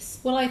the case.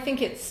 Well, I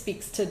think it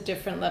speaks to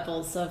different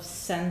levels of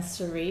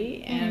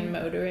sensory and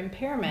motor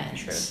impairment.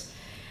 True.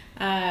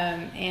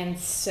 And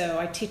so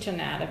I teach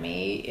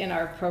anatomy in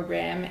our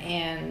program,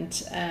 and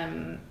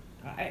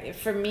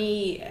for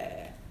me,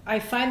 I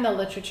find the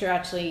literature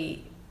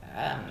actually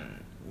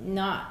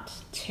not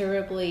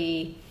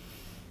terribly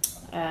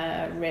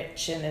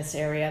rich in this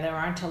area. There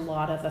aren't a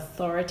lot of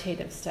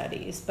authoritative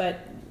studies, but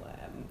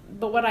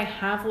what I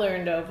have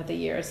learned over the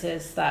years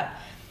is that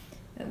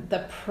the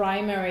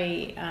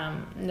primary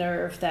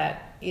nerve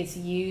that is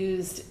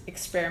used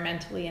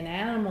experimentally in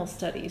animal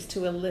studies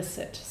to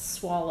elicit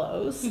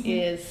swallows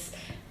is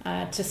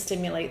to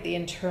stimulate the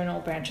internal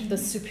branch of the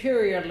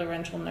superior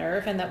laryngeal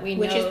nerve, and that we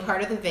know, which is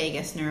part of the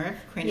vagus nerve,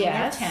 cranial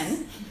nerve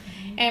 10.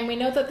 And we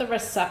know that the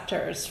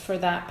receptors for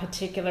that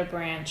particular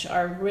branch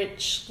are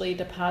richly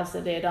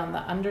deposited on the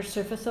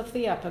undersurface of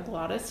the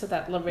epiglottis, so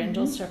that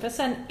laryngeal surface,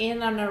 and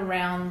in and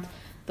around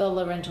the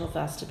laryngeal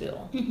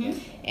vestibule.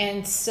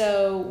 And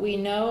so we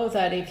know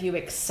that if you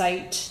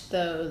excite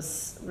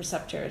those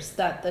receptors,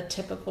 that the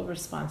typical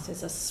response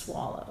is a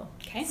swallow.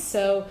 Okay.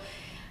 So,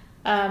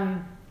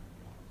 and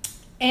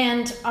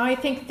I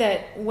think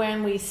that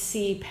when we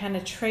see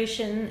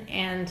penetration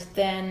and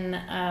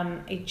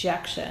then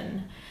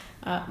ejection,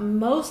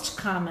 most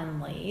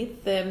commonly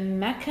the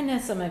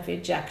mechanism of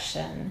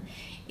ejection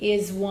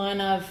is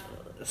one of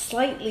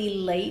slightly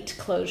late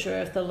closure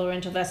of the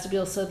laryngeal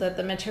vestibule, so that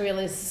the material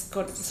is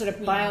sort of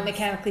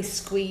biomechanically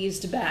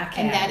squeezed back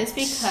And out. that is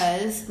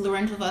because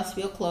laryngeal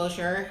vestibule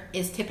closure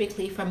is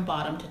typically from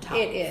bottom to top,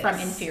 It is. from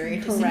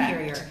inferior to Correct.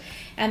 superior.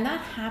 And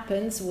that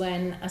happens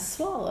when a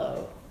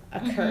swallow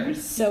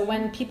occurs. So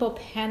when people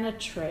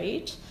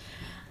penetrate,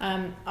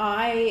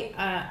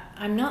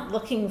 I'm not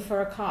looking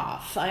for a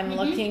cough. I'm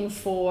looking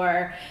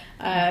for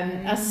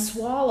a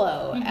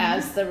swallow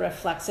as the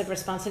reflexive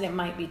response, and it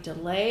might be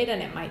delayed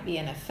and it might be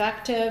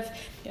ineffective,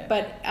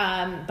 but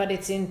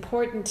it's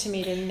important to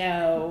me to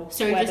know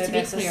So whether just to be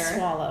there's clear, a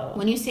swallow.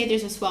 when you say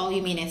there's a swallow,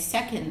 you mean a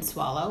second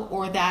swallow,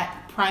 or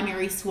that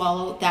primary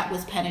swallow that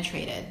was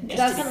penetrated? It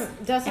Just to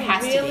be- doesn't it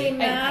has to really be.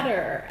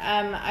 matter.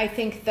 I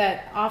think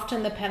that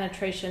often the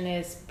penetration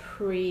is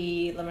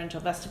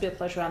pre-laryngeal vestibule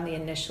closure on the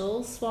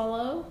initial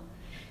swallow.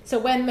 So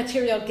when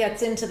material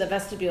gets into the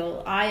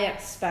vestibule, I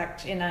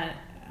expect in a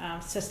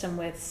system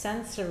with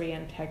sensory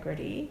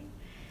integrity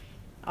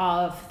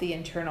of the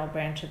internal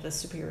branch of the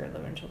superior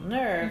laryngeal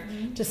nerve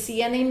to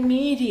see an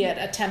immediate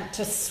attempt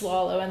to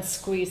swallow and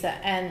squeeze it,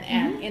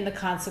 and in the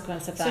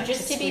consequence of that,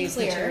 just to to be squeeze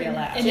clear, material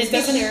out. And Just it to be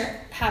doesn't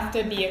clear- have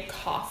to be a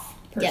cough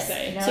per Yes.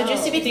 se. So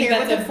just to be I think clear,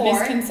 that's with a a 4,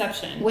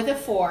 misconception. with a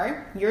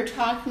 4, you're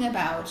talking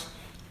about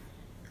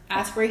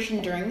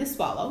aspiration during the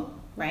swallow,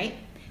 right?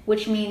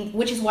 Which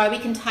is why we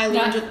can tie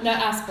laryngeal.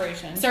 not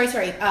aspiration. Sorry.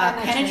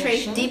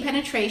 Penetration.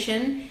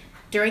 Depenetration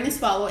during the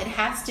swallow. It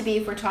has to be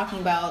if we're talking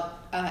about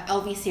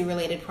LVC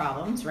related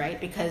problems, right?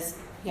 Because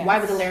why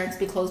would the larynx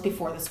be closed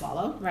before the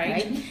swallow,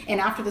 Right. And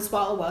after the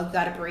swallow, well, you've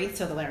got to breathe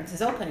so the larynx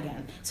is open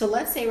again. So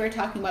let's say we're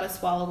talking about a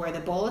swallow where the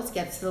bolus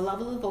gets to the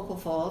level of the vocal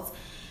folds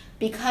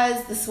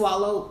because the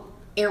swallow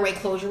airway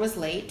closure was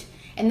late.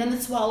 And then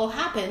the swallow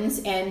happens,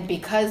 and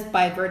because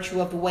by virtue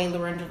of the way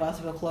laryngeal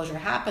vestibule closure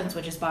happens,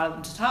 which is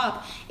bottom to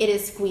top, it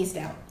is squeezed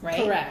out,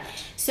 right? Correct.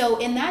 So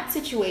in that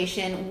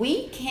situation,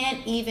 we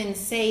can't even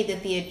say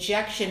that the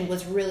ejection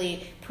was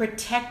really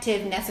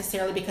protective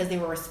necessarily because they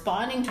were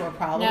responding to a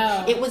problem.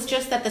 No. It was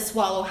just that the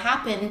swallow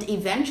happened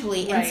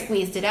eventually and Right.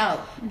 squeezed it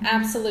out.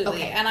 Absolutely.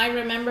 Okay. And I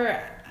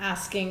remember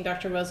asking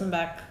Dr.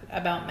 Rosenbach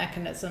about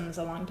mechanisms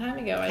a long time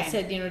ago. Okay. I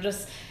said,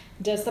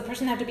 does the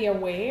person have to be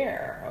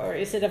aware, or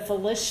is it a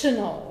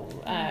volitional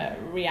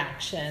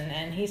reaction?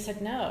 And he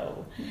said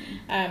no.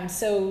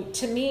 So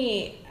to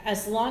me,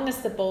 as long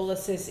as the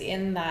bolus is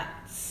in that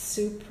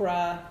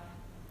supra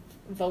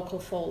vocal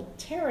fold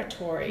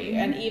territory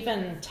and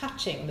even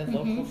touching the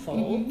vocal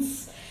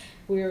folds,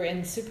 we're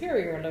in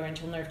superior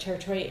laryngeal nerve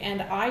territory.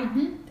 And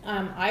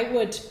I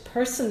would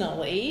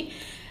personally,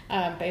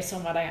 based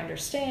on what I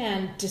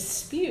understand,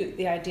 dispute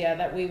the idea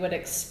that we would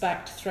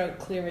expect throat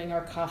clearing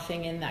or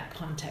coughing in that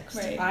context.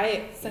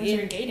 Right.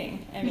 Sensory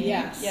gating. I mean,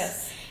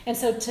 yes. And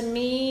so to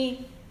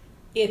me,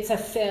 it's a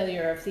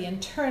failure of the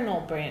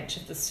internal branch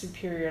of the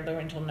superior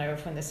laryngeal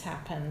nerve when this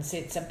happens.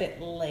 It's a bit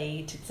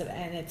late,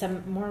 and it's a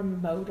more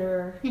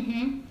motor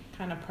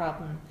kind of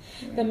problem.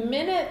 Right. The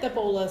minute the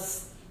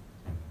bolus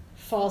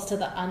falls to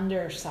the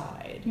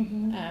underside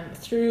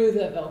through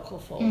the vocal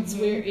folds,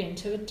 we're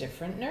into a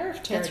different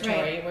nerve territory. That's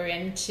right. We're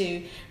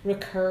into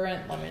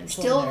recurrent laryngeal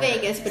Still nerve.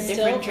 vagus, but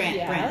different branch.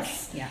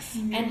 Yes. Yes.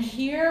 And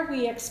here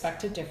we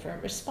expect a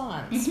different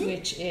response,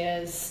 which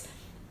is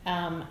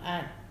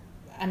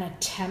an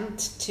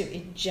attempt to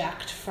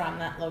eject from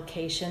that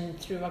location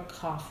through a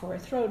cough or a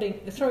throat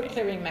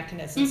clearing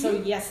mechanism.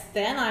 So yes,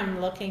 then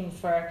I'm looking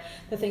for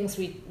the things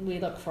we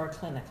look for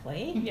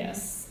clinically.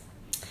 Yes.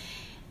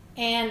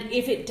 And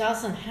if it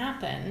doesn't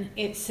happen,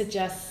 it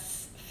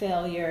suggests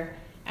failure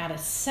at a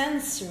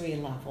sensory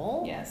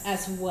level,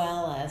 as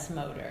well as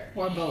motor.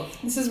 Or both.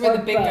 This is where Or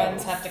the big both.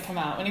 guns have to come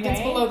out. When it gets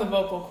Right? below the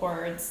vocal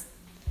cords,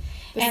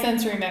 the And-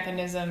 sensory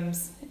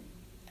mechanisms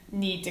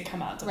need to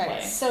come out to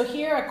play. So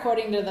here,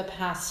 according to the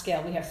PASS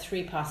scale, we have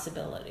 3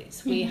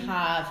 possibilities. We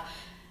have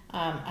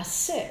a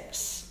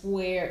 6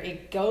 where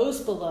it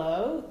goes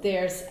below.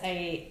 There's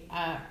a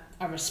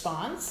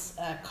response,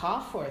 a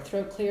cough or a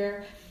throat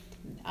clear,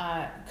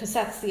 because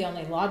that's the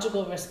only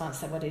logical response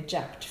that would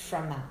eject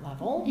from that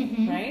level,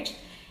 right?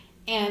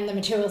 And the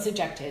material is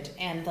ejected,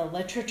 and the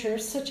literature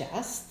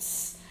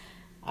suggests,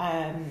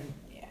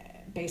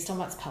 based on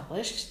what's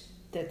published,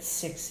 that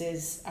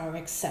sixes are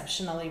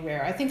exceptionally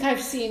rare. I think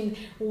I've seen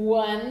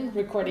one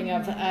recording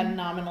of a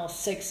nominal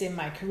six in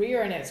my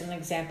career, and it's an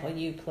example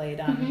you played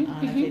on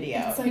a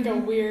video. It's like a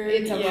weird.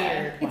 It's a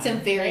weird one, It's a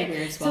very right?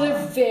 weird So swallow.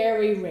 they're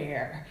very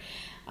rare.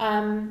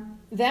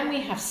 Then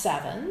we have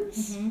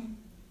sevens,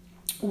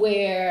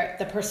 where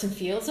the person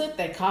feels it,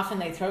 they cough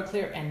and they throat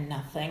clear, and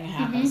nothing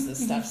happens. The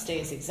stuff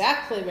stays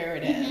exactly where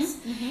it is.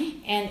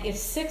 And if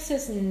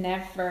sixes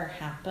never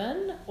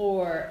happen,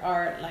 or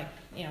are like,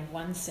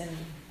 once in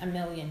a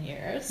million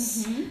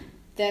years,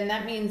 then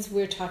that means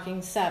we're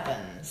talking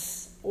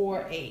sevens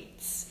or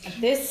eights.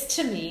 This,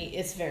 to me,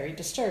 is very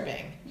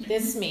disturbing.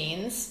 This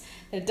means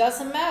it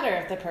doesn't matter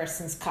if the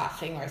person's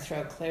coughing or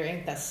throat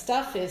clearing, the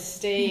stuff is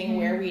staying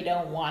where we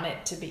don't want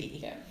it to be.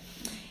 Yeah.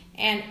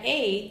 And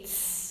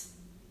eights,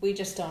 we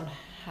just don't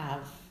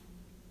have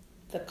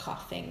the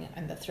coughing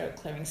and the throat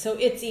clearing. So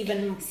it's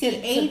even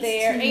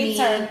eights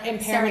are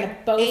impairment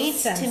of both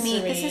eights sensory. to me,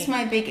 this is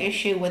my big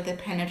issue with the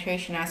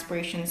penetration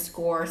aspiration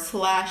score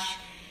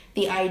 /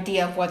 the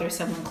idea of whether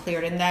someone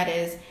cleared, and that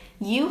is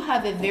you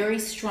have a very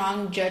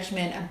strong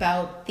judgment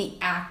about the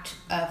act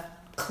of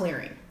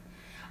clearing.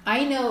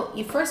 I know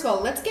you. First of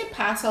all, let's get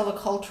past all the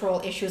cultural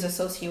issues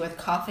associated with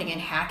coughing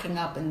and hacking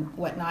up and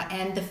whatnot,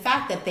 and the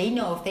fact that they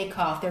know if they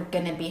cough, they're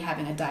going to be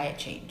having a diet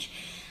change.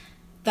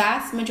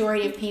 Vast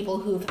majority of people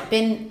who've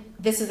been,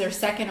 this is their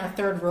second or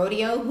third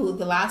rodeo, who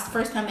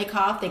first time they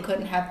coughed, they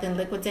couldn't have thin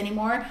liquids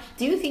anymore.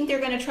 Do you think they're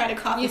going to try to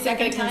cough You the think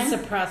second they can time?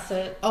 suppress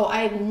it? Oh,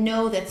 I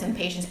know that some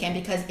patients can,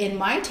 because in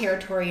my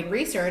territory and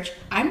research,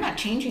 I'm not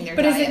changing their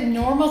But diet. is it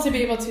normal to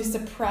be able to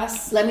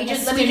suppress Let me a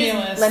just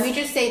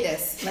say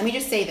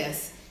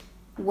this.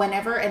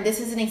 Whenever, and this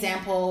is an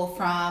example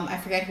from, I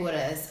forget who it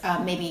is,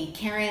 maybe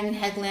Karen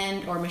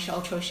Hegland or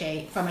Michelle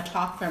Trochet, from a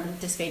talk from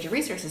Dysphagia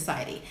Research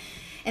Society.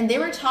 And they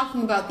were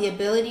talking about the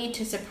ability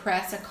to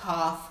suppress a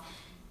cough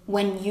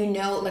when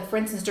like for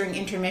instance, during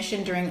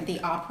intermission, during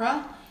the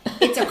opera,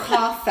 it's a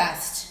cough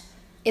fest.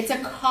 It's a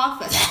cough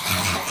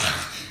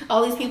fest.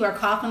 All these people are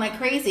coughing like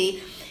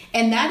crazy.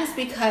 And that is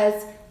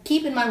because,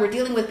 keep in mind, we're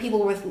dealing with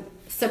people with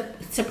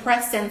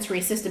suppressed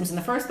sensory systems in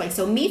the first place.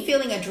 So me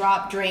feeling a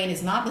drop drain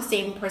is not the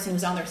same person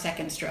who's on their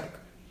second stroke,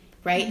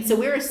 right? So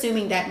we're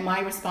assuming that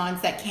my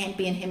response that can't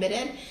be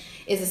inhibited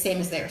is the same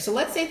as theirs. So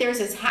let's say theirs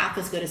is half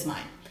as good as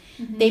mine.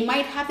 They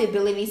might have the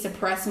ability to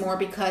suppress more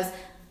because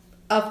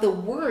of the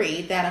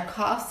worry that a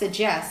cough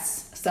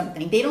suggests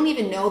something. They don't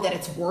even know that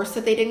it's worse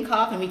that they didn't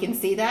cough, and we can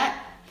see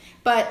that.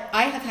 But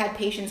I have had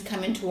patients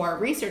come into our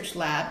research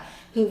lab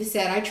who've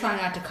said, I try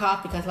not to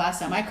cough because last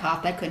time I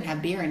coughed, I couldn't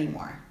have beer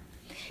anymore.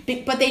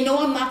 But they know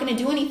I'm not going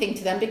to do anything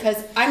to them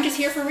because I'm just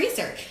here for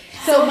research.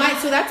 So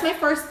that's my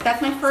first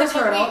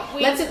hurdle.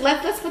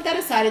 Let's put that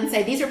aside and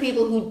say these are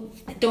people who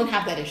don't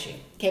have that issue.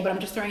 Okay, but I'm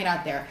just throwing it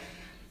out there.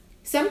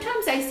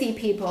 Sometimes I see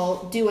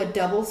people do a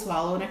double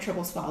swallow and a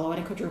triple swallow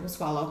and a quadruple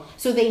swallow.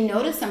 So they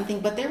notice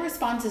something, but their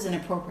response is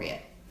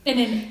inappropriate. And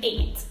an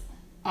 8.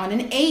 On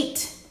an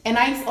 8. And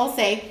I'll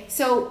say,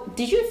 so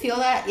did you feel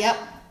that? Yep.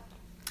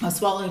 I was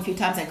swallowing a few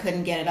times, I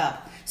couldn't get it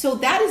up. So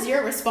that is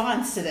your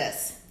response to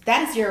this.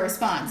 That is your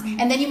response.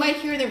 And then you might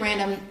hear the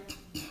random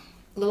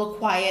little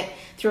quiet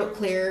throat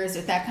clears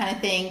or that kind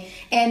of thing,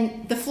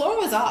 and the floor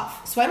was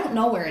off, so I don't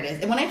know where it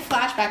is. And when I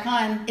flash back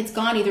on, it's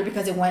gone either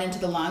because it went into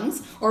the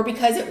lungs or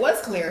because it was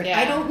cleared.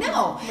 I don't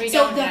know.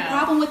 So the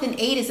problem with an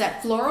 8 is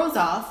that fluoro's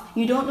off.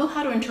 You don't know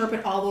how to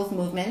interpret all those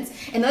movements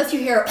unless you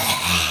hear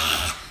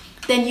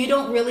then you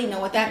don't really know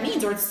what that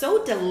means, or it's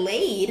so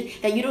delayed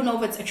that you don't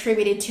know if it's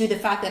attributed to the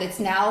fact that it's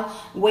now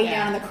way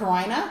down in the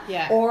carina,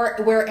 or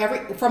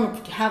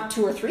from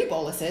 2 or 3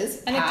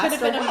 boluses. And it could have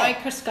been a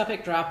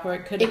microscopic drop, or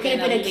it could have been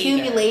an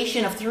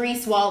accumulation of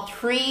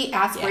 3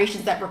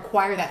 aspirations that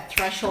require that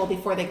threshold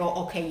before they go,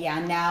 okay,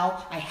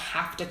 now I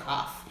have to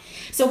cough.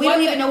 So we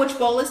don't even know which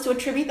bolus to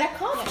attribute that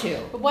cough to.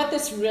 But what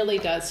this really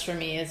does for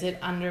me is it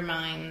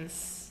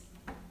undermines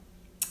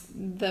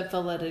the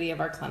validity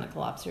of our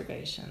clinical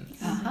observations.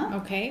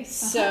 Okay,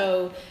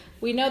 so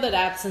we know that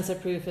absence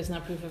of proof is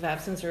not proof of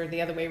absence, or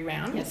the other way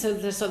around. Yes. So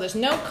there's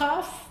no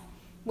cough.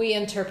 We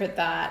interpret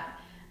that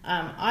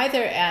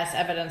either as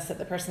evidence that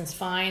the person's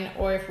fine,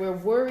 or if we're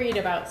worried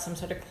about some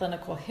sort of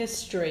clinical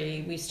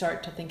history, we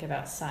start to think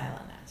about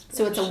silent aspiration.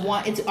 So it's a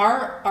 1. It's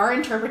our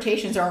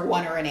interpretations are a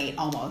 1 or an 8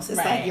 almost. It's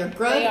like you're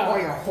good or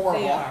you're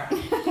horrible. They are.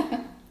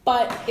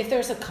 But if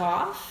there's a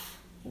cough,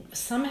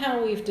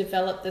 somehow we've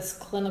developed this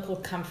clinical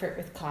comfort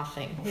with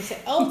coughing. We say,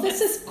 oh,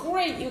 this is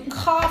great, you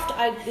coughed,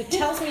 it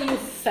tells me you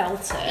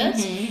felt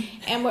it.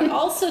 And we're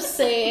also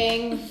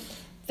saying,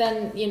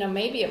 then,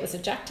 maybe it was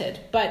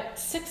ejected, but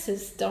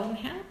 6s don't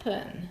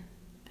happen.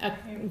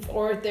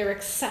 Or they're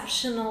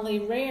exceptionally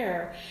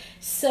rare.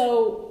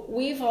 So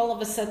we've all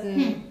of a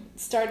sudden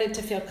started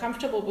to feel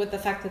comfortable with the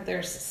fact that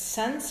there's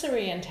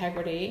sensory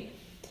integrity,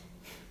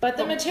 But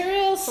the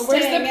materials. But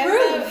where's the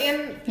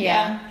proof?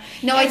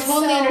 No, I And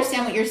totally so-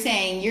 understand what you're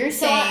saying. You're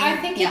So saying. I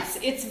think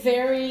it's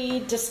very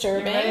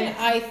disturbing. You're right.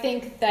 I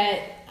think that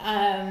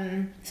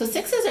So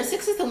 6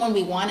 is the one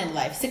we want in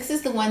life. 6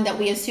 is the one that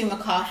we assume a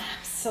cough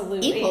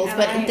absolutely equals, and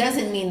but I- it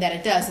doesn't mean that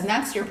it does, and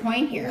that's your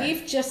point here.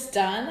 We've just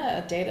done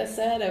a data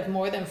set of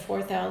more than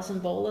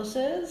 4,000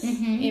 boluses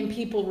in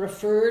people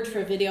referred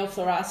for video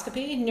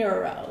fluoroscopy,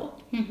 neuro.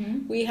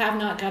 We have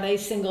not got a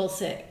single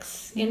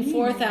 6 in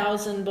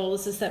 4,000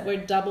 boluses that were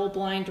double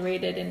blind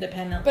rated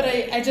independently. But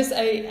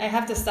I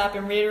have to stop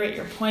and reiterate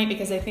your point,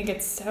 because I think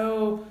it's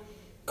so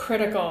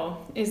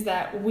critical, is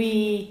that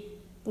we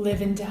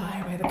live and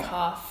die by the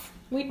cough.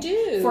 We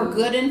do. For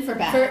good and for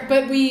bad.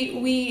 But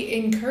we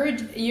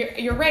encourage,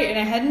 you're right, and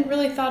I hadn't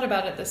really thought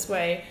about it this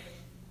way.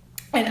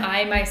 And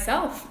I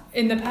myself,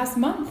 in the past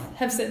month,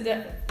 have said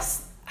that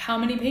how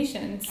many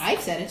patients?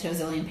 I've said it to a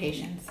zillion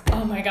patients.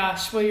 Oh my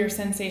gosh, well, your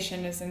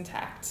sensation is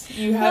intact.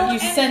 You Well,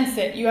 sense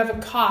it. You have a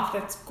cough,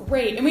 that's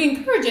great. And we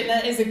encourage it,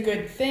 that is a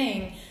good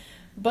thing.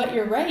 But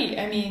you're right,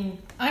 I mean...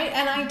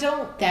 I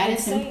don't... That I'm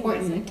is saying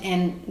important,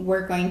 and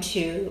we're going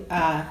to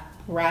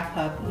wrap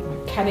up.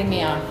 this- Cutting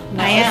me off.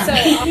 No, I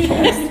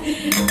am.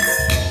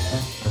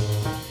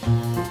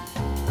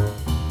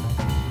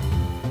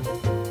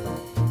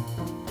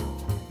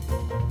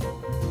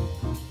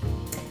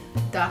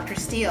 Dr.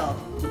 Steele,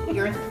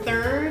 your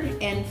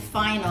third and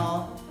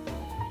final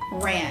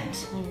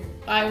rant.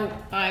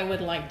 I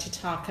would like to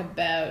talk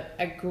about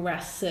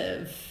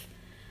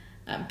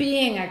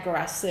being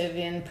aggressive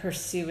in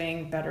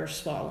pursuing better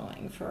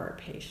swallowing for our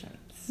patients.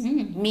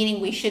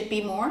 Meaning we should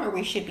be more or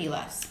we should be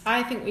less?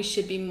 I think we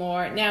should be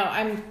more. Now,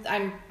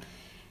 I'm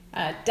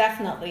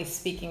definitely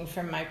speaking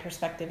from my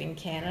perspective in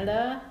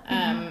Canada,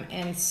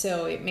 and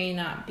so it may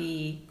not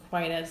be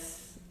quite as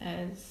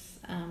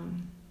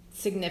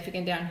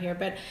significant down here,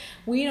 but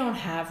we don't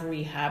have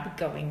rehab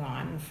going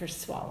on for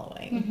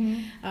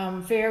swallowing.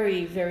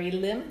 Very, very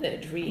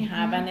limited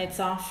rehab, and it's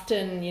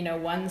often,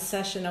 one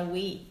session a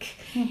week.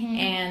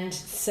 And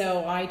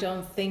so I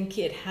don't think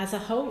it has a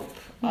hope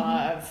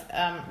of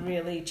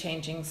really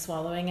changing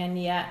swallowing,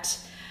 and yet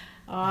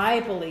I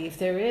believe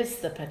there is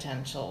the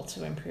potential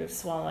to improve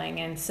swallowing.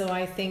 And so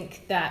I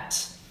think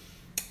that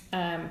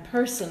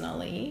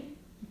personally,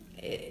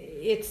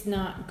 it's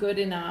not good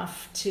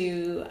enough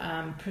to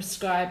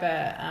prescribe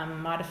a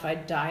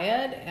modified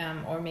diet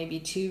or maybe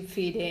tube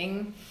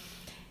feeding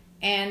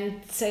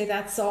and say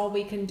that's all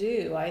we can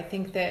do. I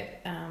think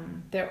that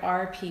there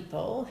are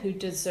people who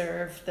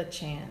deserve the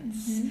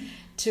chance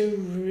to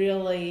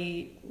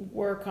really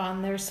work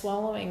on their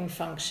swallowing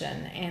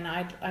function, and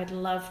I'd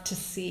love to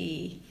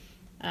see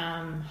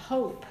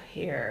hope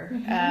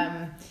here.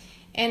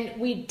 And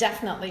we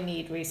definitely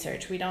need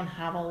research. We don't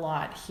have a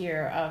lot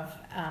here of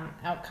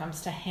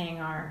outcomes to hang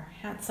our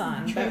hats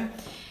on. True.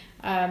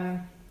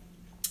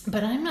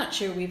 But I'm not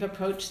sure we've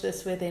approached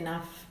this with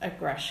enough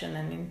aggression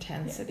and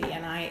intensity.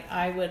 And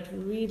I would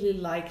really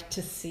like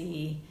to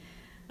see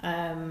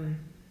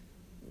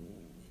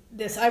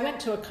this. I went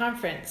to a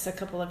conference a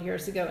couple of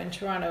years ago in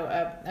Toronto,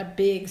 a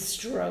big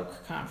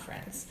stroke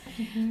conference.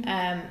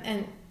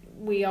 And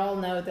we all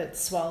know that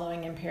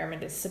swallowing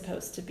impairment is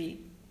supposed to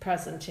be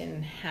present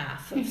in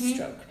half of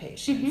stroke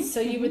patients.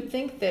 So you would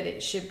think that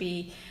it should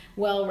be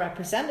well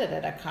represented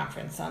at a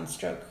conference on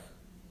stroke.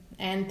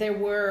 And there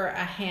were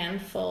a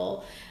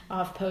handful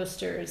of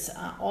posters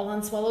all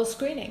on swallow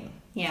screening.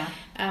 Yeah.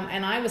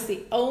 And I was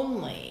the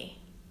only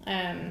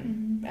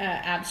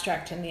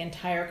abstract in the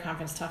entire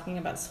conference talking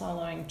about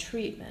swallowing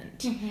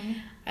treatment.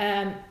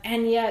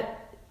 And yet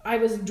I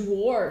was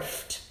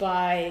dwarfed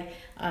by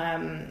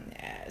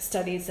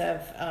studies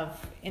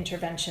of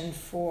intervention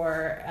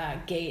for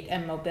gait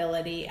and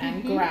mobility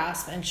and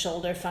grasp and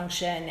shoulder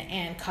function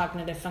and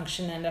cognitive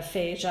function and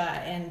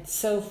aphasia and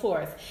so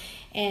forth.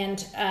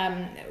 And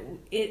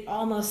it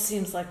almost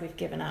seems like we've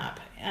given up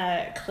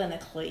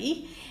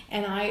clinically.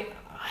 And I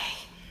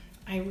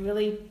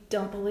really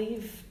don't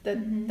believe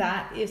that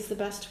that is the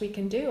best we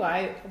can do.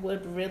 I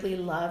would really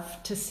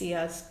love to see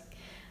us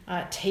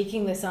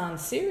taking this on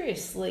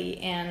seriously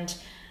and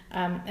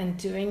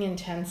doing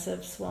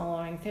intensive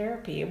swallowing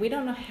therapy. We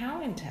don't know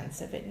how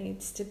intensive it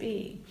needs to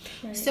be.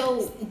 Right.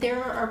 So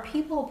there are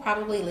people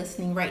probably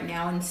listening right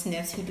now in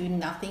SNFs who do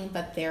nothing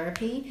but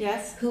therapy.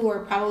 Yes. Who are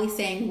probably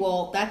saying,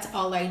 well, that's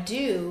all I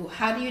do.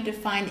 How do you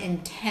define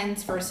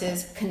intense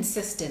versus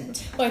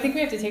consistent? Well, I think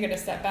we have to take it a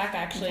step back,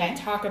 actually, Okay. and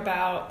talk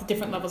about the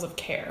different levels of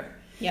care.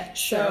 Yeah,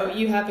 So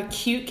you have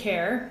acute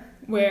care,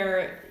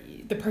 where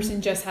the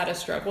person just had a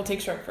stroke. We'll take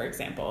stroke, for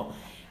example.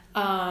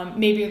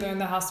 Maybe they're in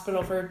the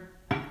hospital for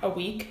a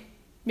week,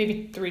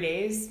 maybe 3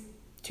 days,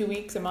 2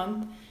 weeks, a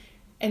month.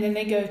 And then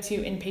they go to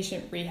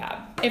inpatient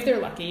rehab, if they're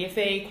lucky, if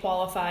they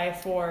qualify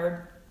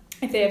for,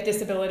 if they have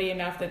disability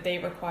enough that they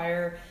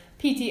require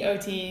PT,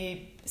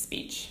 OT,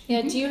 speech.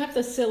 Yeah, do you have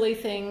the silly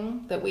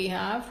thing that we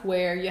have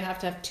where you have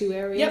to have 2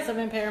 areas Yep. of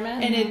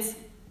impairment? And it's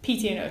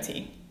PT and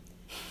OT.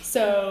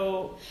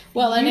 So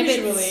Well, and if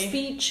usually, it's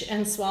speech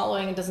and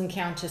swallowing, it doesn't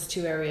count as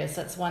two areas.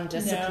 That's one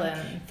discipline.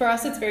 no. For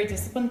us, it's very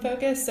discipline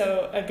focused.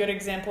 So a good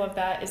example of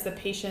that is the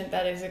patient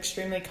that is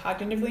extremely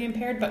cognitively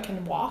impaired but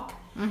can walk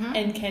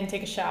and can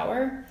take a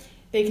shower.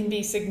 They can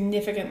be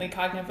significantly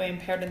cognitively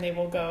impaired and they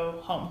will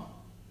go home.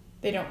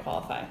 They don't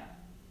qualify.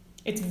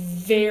 It's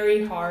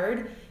very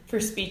hard for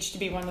speech to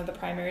be one of the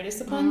primary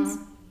disciplines.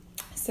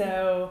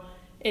 So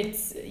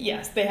it's,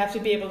 yes, they have to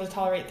be able to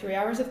tolerate 3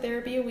 hours of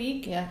therapy a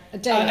week. Yeah, A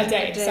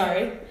day.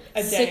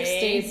 6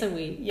 days a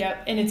week.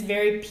 Yep, and it's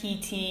very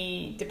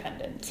PT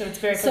dependent. So it's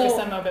very focused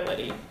on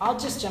mobility. I'll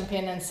just jump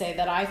in and say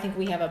that I think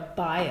we have a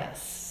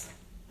bias,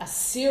 a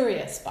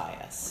serious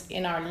bias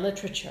in our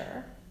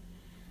literature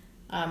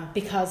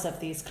because of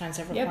these kinds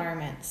of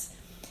requirements.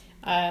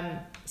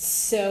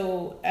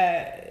 So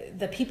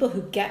the people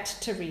who get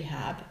to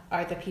rehab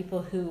are the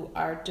people who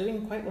are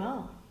doing quite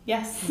well.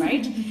 Yes.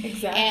 Right?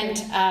 Exactly. And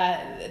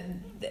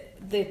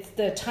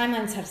the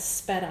timelines have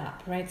sped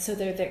up, right? So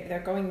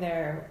they're going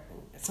there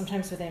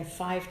sometimes within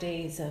 5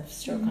 days of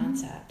stroke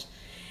onset.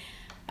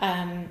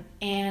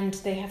 And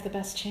they have the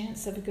best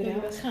chance of a good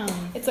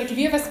outcome. It's like if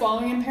you have a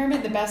swallowing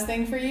impairment, the best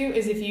thing for you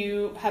is if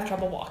you have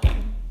trouble walking.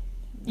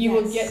 You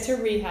will get to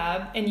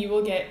rehab and you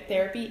will get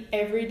therapy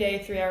every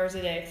day, 3 hours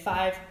a day,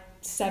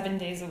 5-7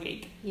 days a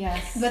week.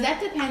 Yes. But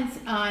that depends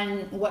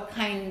on what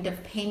kind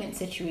of payment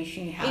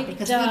situation you have. It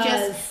Because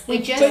does. we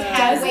It just does.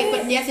 had Does wait, it?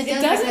 but yes it It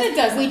does. doesn't, because it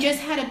doesn't. We just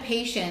had a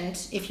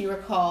patient, if you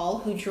recall,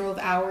 who drove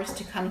hours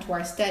to come to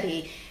our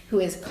study, who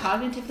is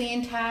cognitively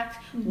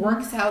intact,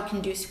 works out, can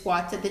do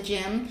squats at the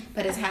gym,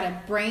 but has had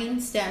a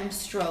brain stem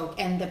stroke.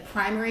 And the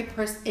primary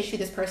issue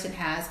this person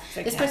has,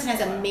 this person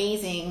has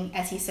amazing,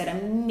 as he said,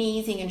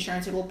 amazing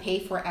insurance. It will pay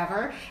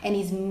forever, and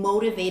he's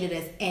motivated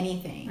as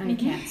anything. And he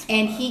can't swallow.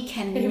 And he He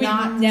would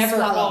cannot never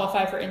swallow.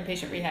 qualify for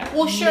inpatient rehab.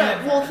 Well, sure.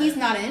 Never. Well, he's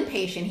not an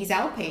inpatient; he's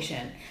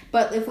outpatient.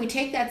 But if we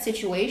take that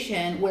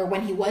situation where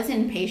when he was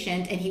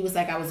inpatient and he was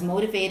like, I was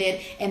motivated,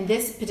 and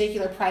this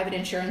particular private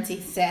insurance he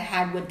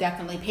said would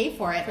definitely pay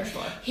for it. For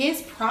sure.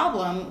 His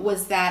problem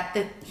was that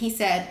he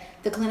said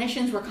the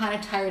clinicians were kind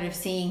of tired of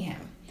seeing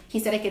him. He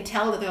said I could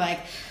tell that they're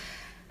like,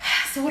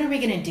 so what are we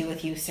going to do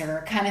with you,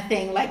 sir? Kind of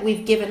thing. Like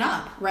we've given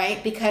up,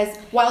 right? Because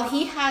while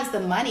he has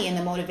the money and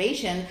the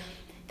motivation,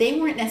 they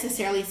weren't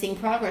necessarily seeing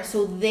progress.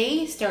 So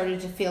they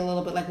started to feel a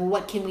little bit like, well,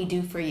 what can we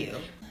do for you?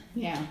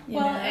 Yeah.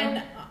 Well,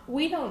 and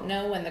we don't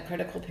know when the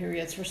critical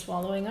periods for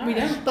swallowing are. We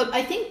don't. But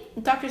I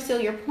think, Dr.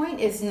 Steele, your point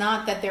is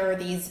not that there are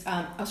these,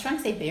 I was trying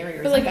to say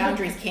barriers, But, like, and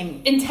boundaries came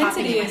popping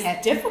Intensity in my is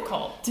head.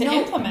 difficult to No,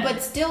 implement.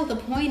 but still the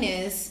point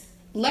is,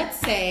 let's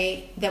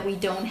say that we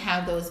don't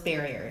have those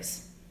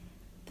barriers.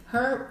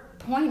 Her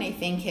point, I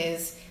think,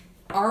 is,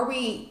 are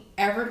we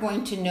ever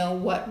going to know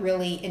what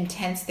really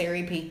intense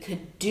therapy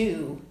could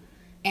do?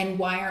 And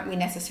why aren't we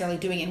necessarily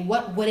doing it? And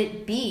what would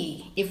it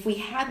be if we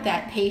had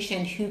that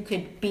patient who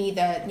could be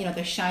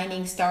the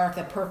shining star of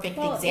the perfect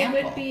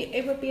example?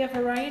 It would be a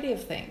variety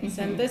of things,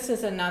 and this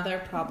is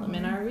another problem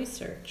in our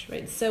research,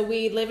 right? So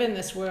we live in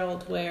this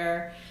world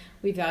where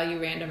we value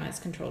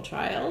randomized controlled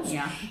trials,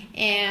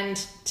 and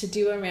to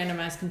do a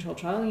randomized controlled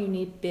trial, you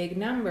need big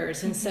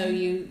numbers, and so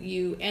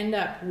you end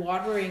up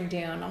watering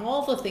down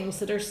all the things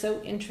that are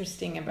so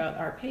interesting about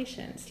our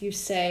patients. You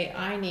say,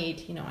 I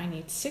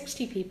need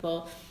 60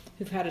 people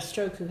who've had a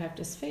stroke who have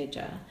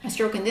dysphagia. A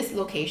stroke in this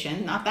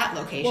location, not that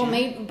location.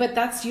 Well, but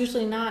that's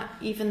usually not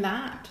even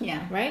that.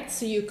 Yeah. Right.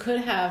 So you could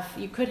have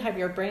your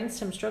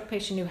brainstem stroke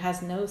patient who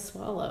has no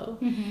swallow,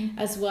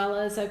 as well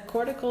as a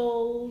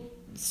cortical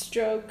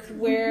stroke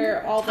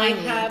where all they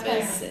have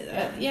is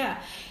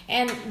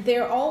and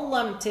they're all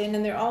lumped in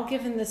and they're all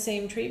given the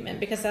same treatment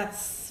because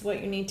that's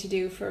what you need to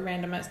do for a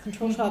randomized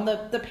control trial.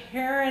 The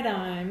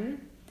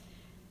paradigm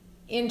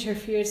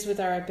interferes with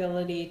our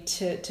ability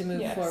to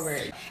move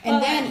forward.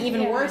 And then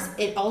even worse,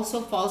 it also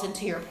falls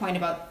into your point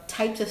about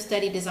types of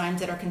study designs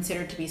that are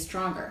considered to be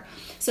stronger.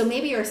 So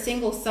maybe your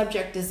single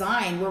subject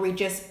design where we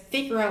just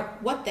figure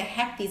out what the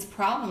heck these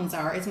problems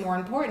are is more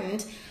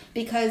important,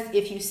 because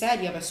if you said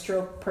you have a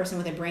stroke person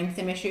with a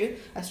brainstem issue,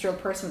 a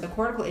stroke person with a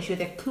cortical issue,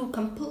 they're two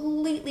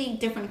completely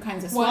different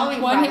kinds of swallowing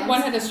problems.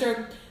 One had a stroke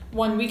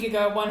 1 week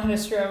ago, one had a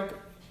stroke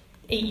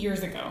 8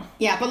 years ago.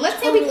 Yeah, but let's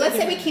say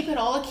we keep it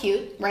all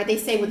acute, right? They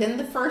say within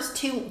the first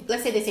 2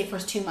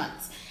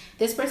 months,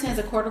 this person has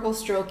a cortical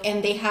stroke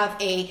and they have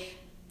a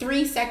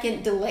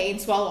 3-second delay in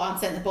swallow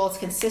onset and the bolus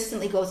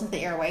consistently goes into the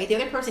airway. The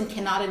other person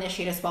cannot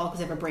initiate a swallow because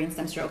they have a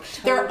brainstem stroke.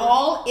 They're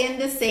all in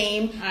the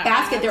same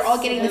basket. They're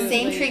all getting the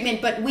same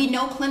treatment, but we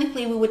know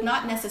clinically we would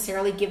not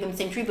necessarily give them the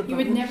same treatment. You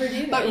would never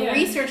do that. But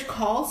research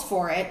calls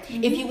for it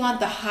if you want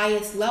the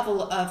highest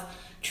level of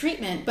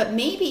treatment. But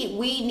maybe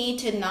we need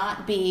to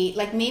not be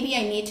like, maybe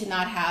I need to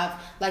not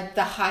have like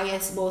the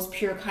highest, most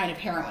pure kind of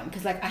heroin,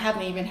 because like I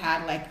haven't even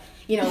had like,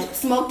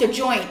 smoked a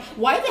joint.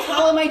 Why the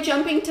hell am I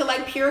jumping to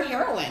like pure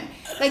heroin?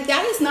 Like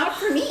that is not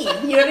for me.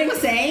 You know what I'm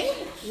saying?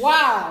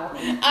 Wow.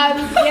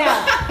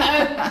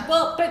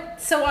 Well,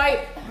 but so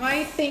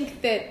I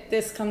think that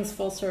this comes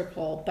full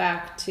circle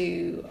back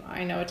to,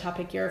 I know, a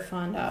topic you're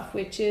fond of,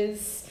 which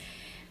is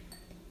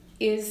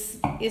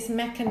is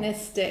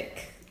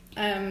mechanistic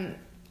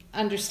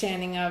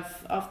understanding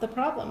of the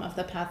problem, of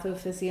the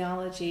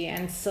pathophysiology,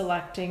 and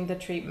selecting the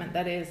treatment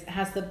that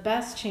has the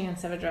best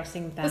chance of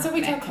addressing that. That's what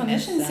we tell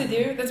clinicians to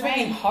do. That's why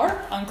we harp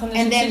on clinicians to do.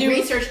 And then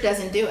research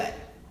doesn't do it.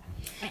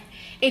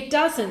 It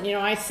doesn't.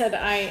 I said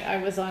I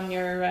was on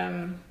your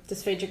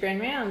dysphagia grand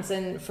rounds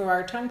and for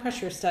our tongue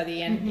pressure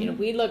study, and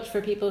we looked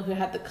for people who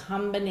had the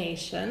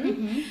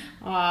combination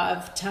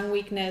of tongue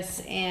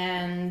weakness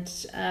and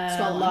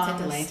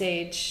long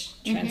stage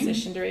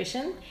transition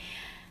duration.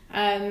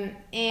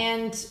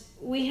 And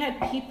we had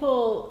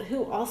people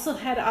who also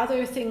had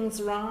other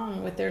things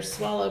wrong with their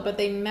swallow, but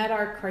they met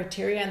our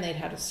criteria and they'd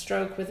had a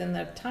stroke within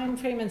the time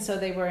frame, and so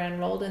they were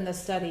enrolled in the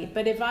study.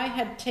 But if I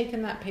had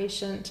taken that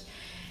patient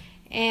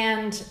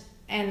and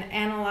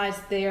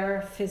analyzed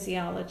their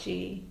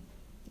physiology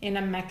in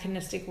a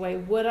mechanistic way,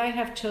 would I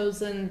have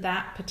chosen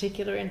that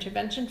particular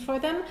intervention for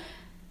them?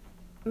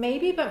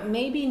 Maybe, but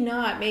maybe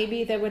not.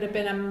 Maybe there would have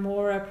been a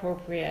more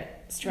appropriate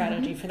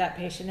strategy for that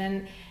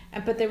patient,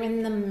 but they're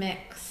in the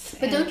mix.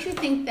 But don't you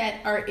think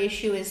that our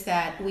issue is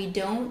that we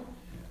don't,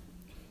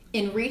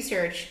 in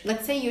research,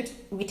 let's say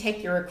we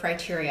take your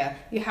criteria,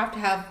 you have to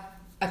have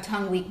a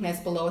tongue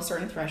weakness below a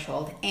certain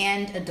threshold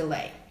and a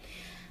delay.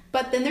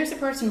 But then there's a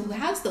person who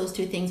has those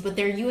two things, but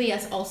their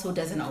UAS also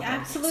doesn't open.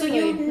 Absolutely. So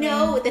you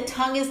know the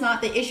tongue is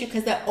not the issue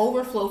because that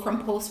overflow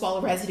from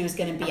post-swallow residue is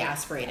going to be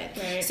aspirated.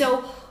 Right.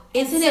 So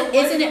would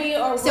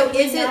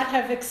we not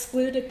have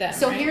excluded them?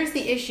 So here's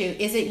the issue.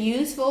 Is it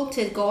useful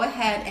to go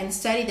ahead and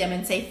study them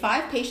and say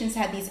 5 patients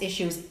had these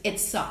issues, it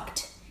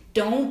sucked?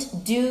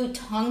 Don't do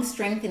tongue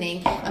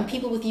strengthening on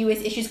people with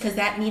UAS issues because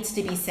that needs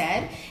to be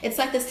said. It's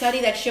like the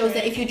study that shows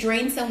that if you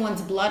drain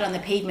someone's blood on the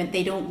pavement,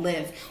 they don't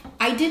live.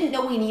 I didn't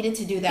know we needed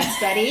to do that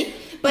study,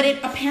 but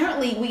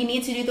apparently we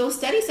need to do those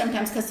studies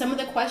sometimes because some of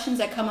the questions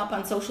that come up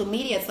on social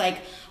media, it's like,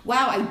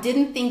 wow, I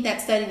didn't think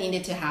that study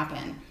needed to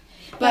happen.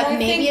 But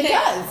maybe it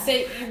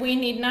does. We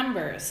need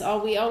numbers.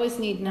 We always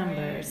need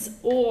numbers.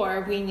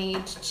 Or we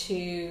need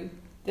to,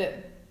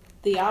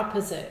 the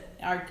opposite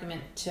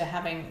argument to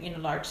having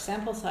large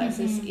sample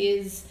sizes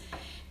is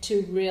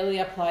to really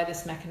apply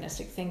this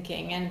mechanistic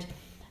thinking. And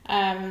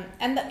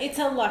it's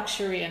a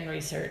luxury in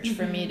research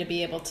for me to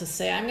be able to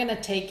say, I'm going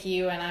to take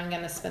you and I'm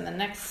going to spend the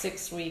next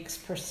 6 weeks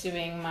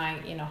pursuing my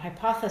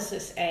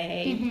hypothesis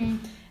A.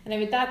 And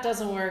if that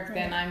doesn't work,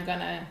 then I'm going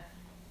to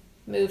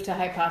move to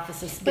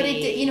hypothesis B. But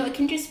it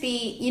can just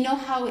be,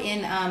 how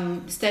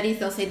in studies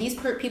they'll say these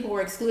people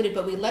were excluded,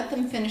 but we let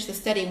them finish the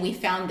study and we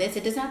found this.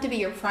 It doesn't have to be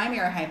your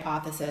primary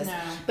hypothesis,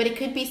 but it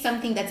could be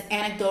something that's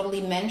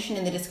anecdotally mentioned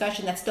in the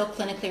discussion that's still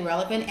clinically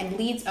relevant and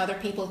leads other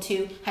people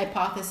to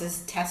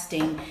hypothesis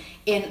testing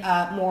in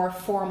a more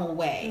formal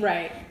way.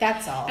 Right.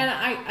 That's all. And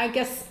I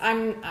guess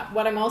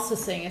what I'm also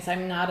saying is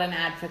I'm not an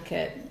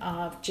advocate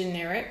of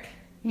generic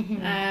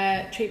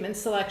treatment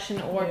selection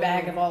or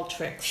bag of all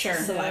tricks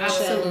selection.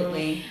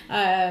 Absolutely.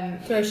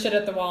 Throw shit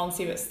at the wall and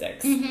see what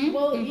sticks.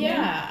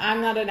 Yeah,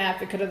 I'm not an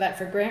advocate of that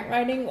for grant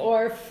writing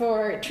or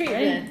for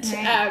treatment.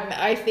 Right.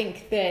 I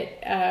think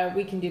that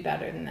we can do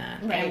better than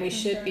that, and we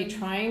should be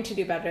trying to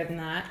do better than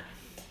that.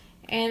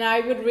 And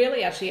I would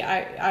really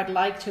I'd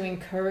like to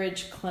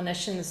encourage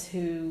clinicians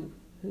who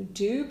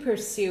do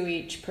pursue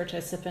each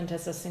participant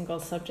as a single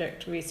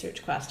subject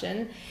research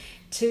question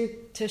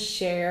to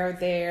share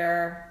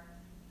their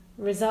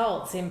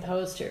results in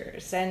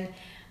posters. And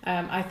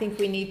I think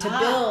we need to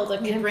build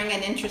you bring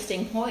an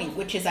interesting point,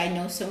 which is I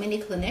know so many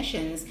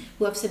clinicians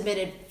who have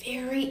submitted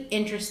very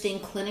interesting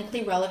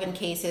clinically relevant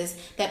cases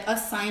that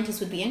us scientists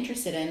would be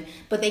interested in,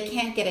 but they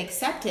can't get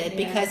accepted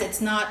because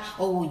it's not,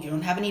 you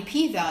don't have any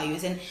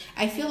p-values. And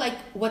I feel like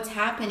what's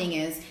happening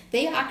is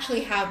they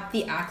actually have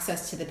the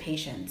access to the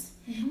patients.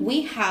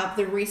 We have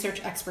the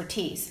research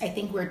expertise. I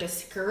think we're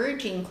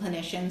discouraging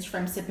clinicians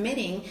from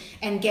submitting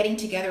and getting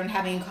together and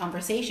having a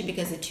conversation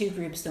because the two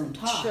groups don't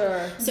talk.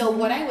 So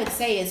what I would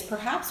say is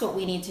perhaps what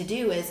we need to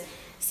do is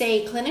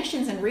say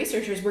clinicians and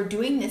researchers, we're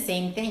doing the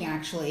same thing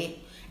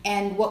actually.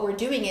 And what we're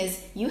doing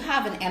is you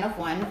have an N of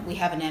 1, we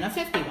have an N of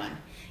 51.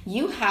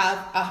 You have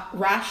a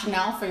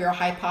rationale for your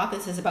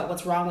hypothesis about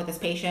what's wrong with this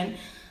patient.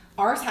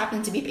 Ours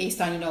happens to be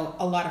based on,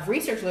 a lot of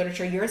research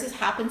literature. Yours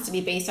happens to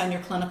be based on your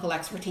clinical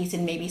expertise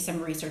and maybe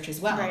some research as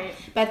well. Right.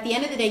 But at the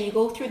end of the day, you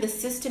go through the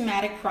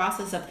systematic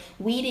process of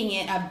weeding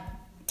it,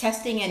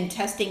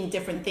 testing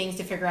different things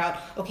to figure out,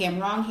 okay, I'm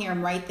wrong here,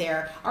 I'm right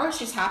there. Ours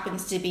just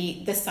happens to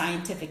be the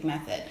scientific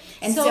method.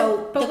 And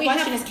so the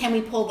question is, can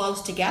we pull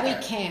those together?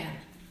 We can.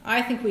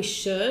 I think we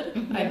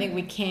should. I think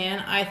we can.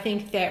 I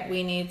think that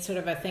we need sort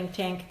of a think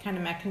tank kind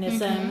of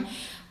mechanism.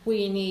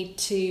 We need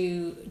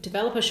to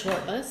develop a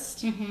short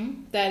list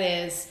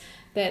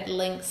that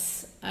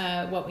links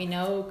what we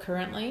know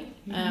currently.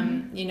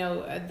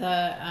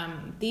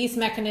 These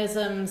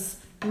mechanisms,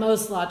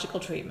 most logical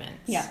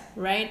treatments. Yeah.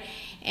 Right?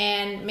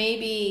 And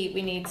maybe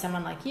we need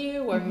someone like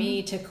you or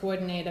me to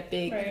coordinate a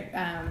big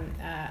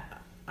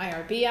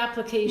IRB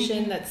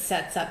application that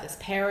sets up this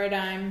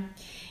paradigm.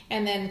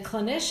 And then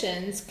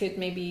clinicians could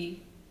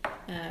maybe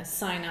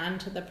sign on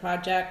to the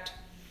project.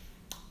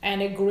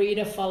 and agree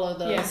to follow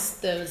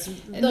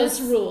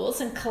those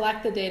rules and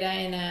collect the data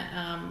in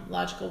a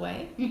logical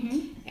way.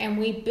 And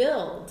we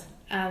build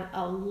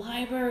a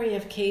library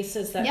of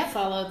cases that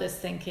follow this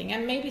thinking,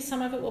 and maybe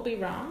some of it will be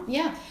wrong.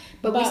 Yeah,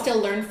 but we still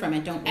learn from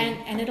it, don't we?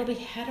 And it'll be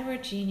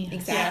heterogeneous.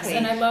 Exactly. Yes,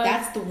 and I love,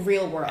 that's the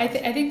real world. I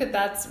think that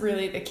that's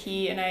really the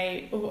key.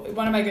 And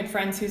one of my good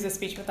friends who's a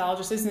speech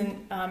pathologist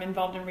isn't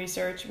involved in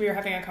research. We were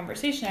having a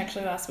conversation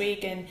actually last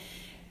week,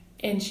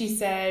 and she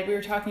said, we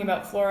were talking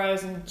about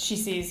fluoros, and she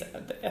sees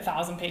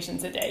 1,000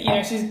 patients a day. You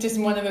know, she's just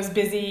one of those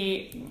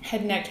busy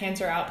head and neck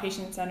cancer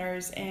outpatient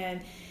centers.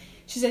 And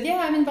she said, yeah,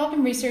 I'm involved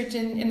in research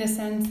in the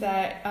sense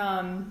that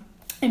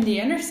MD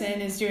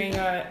Anderson is doing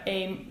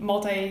a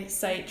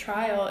multi-site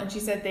trial. And she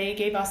said they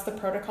gave us the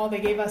protocol, they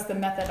gave us the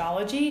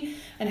methodology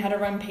and how to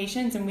run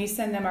patients, and we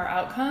send them our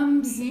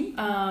outcomes.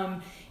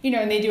 You know,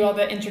 and they do all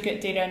the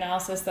intricate data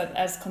analysis that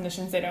as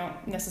clinicians, they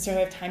don't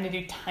necessarily have time to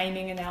do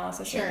timing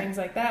analysis or things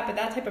like that. But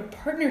that type of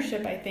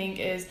partnership, I think,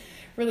 is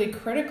really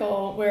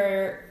critical,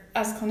 where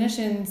as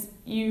clinicians,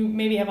 you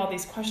maybe have all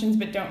these questions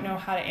but don't know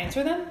how to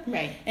answer them.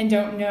 Right. And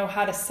don't know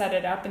how to set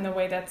it up in the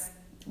way that's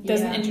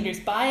doesn't introduce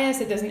bias,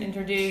 it doesn't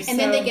introduce... And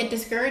then they get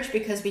discouraged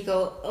because we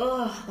go,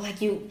 oh,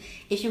 like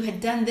if you had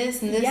done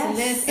this and this and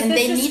this, and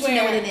they need to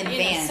know it in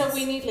advance. So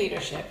we need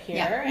leadership here.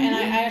 Yeah. And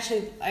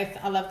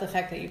I love the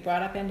fact that you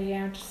brought up MD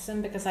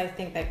Hutchison, because I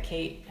think that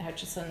Kate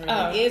Hutchison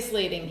really is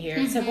leading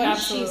here. So what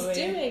she's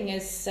doing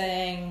is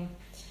saying,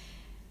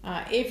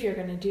 if you're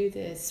going to do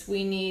this,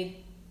 we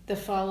need the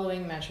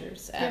following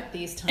measures at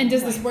these times. And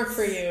does this work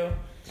for you?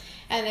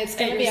 And it's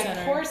going to be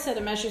a core set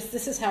of measures.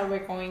 This is how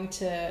we're going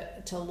to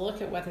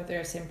look at whether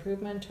there's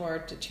improvement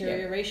or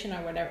deterioration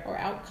or whatever, or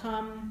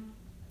outcome.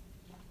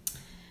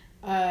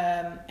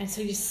 And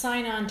so you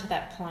sign on to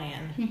that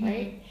plan,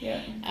 right?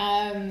 Yeah.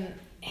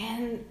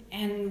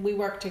 And we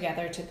work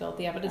together to build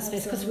the evidence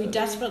base, because we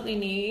desperately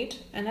need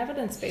an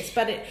evidence base.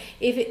 But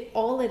if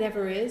all it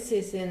ever is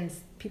in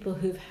people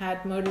who've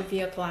had motor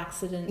vehicle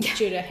accidents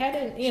due to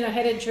head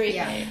injury,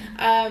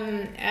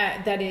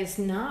 that is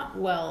not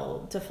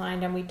well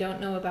defined, and we don't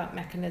know about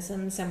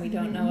mechanisms, and we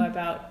don't know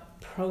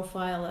about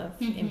profile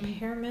of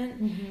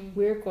impairment,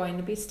 we're going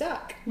to be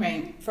stuck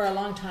for a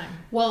long time.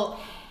 Well,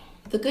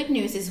 the good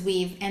news is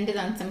we've ended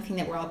on something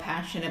that we're all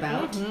passionate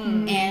about.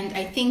 And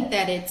I think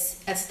that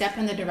it's a step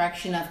in the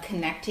direction of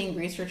connecting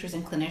researchers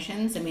and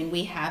clinicians. I mean,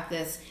 we have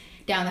this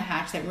down the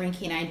hatch that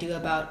Rinky and I do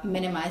about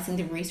minimizing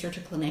the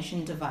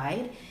researcher-clinician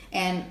divide.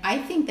 And I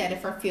think that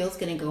if our field's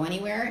going to go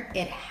anywhere,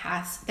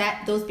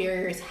 those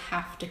barriers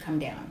have to come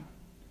down.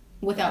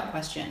 Without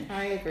question.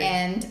 I agree.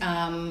 And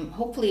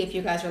hopefully if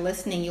you guys are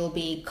listening, you'll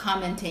be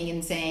commenting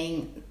and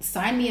saying,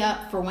 sign me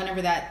up for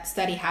whenever that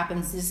study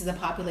happens. This is the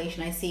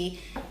population I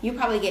see. You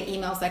probably get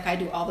emails like I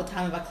do all the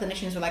time about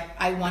clinicians who are like,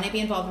 I want to be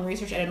involved in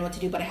research. I don't know what to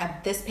do, but I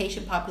have this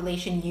patient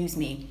population. Use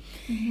me.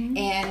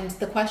 And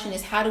the question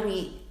is, how do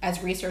we,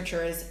 as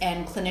researchers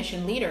and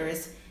clinician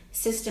leaders,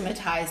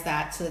 systematize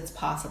that so it's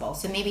possible?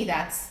 So maybe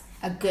that's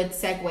a good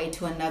segue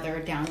to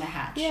another down the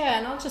hatch. Yeah,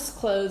 and I'll just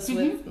close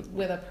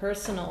with a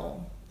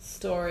personal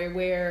story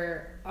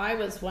where I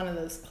was one of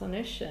those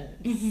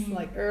clinicians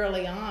like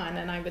early on,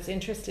 and I was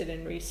interested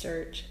in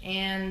research,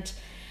 and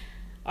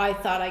I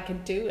thought I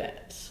could do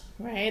it,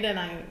 right? And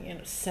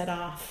I set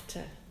off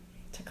to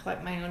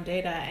collect my own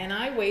data, and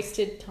I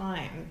wasted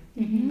time.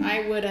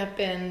 I would have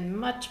been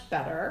much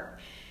better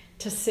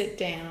to sit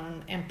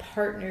down and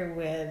partner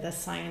with a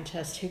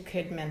scientist who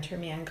could mentor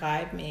me and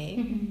guide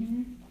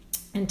me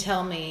and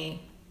tell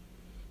me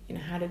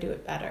how to do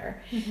it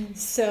better.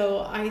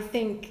 So I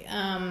think,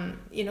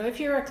 if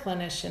you're a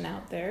clinician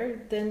out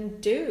there, then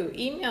do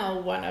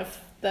email one of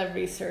the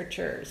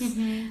researchers.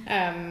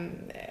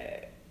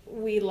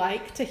 We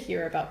like to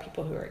hear about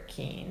people who are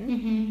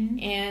keen,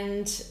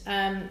 and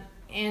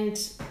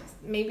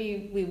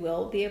maybe we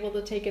will be able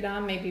to take it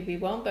on, maybe we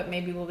won't, but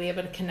maybe we'll be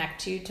able to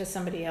connect you to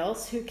somebody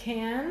else who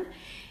can.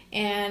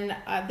 And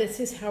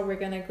this is how we're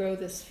going to grow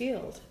this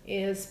field,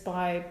 is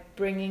by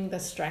bringing the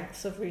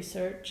strengths of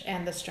research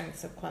and the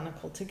strengths of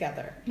clinical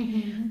together.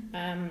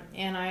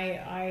 And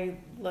I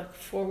look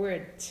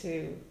forward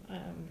to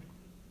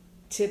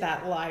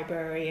that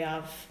library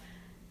of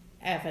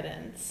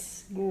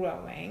evidence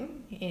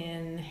growing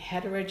in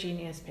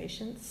heterogeneous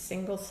patients,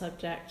 single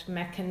subject,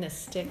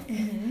 mechanistic,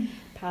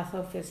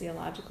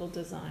 pathophysiological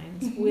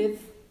designs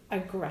with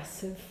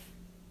aggressive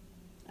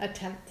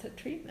attempts at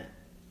treatment.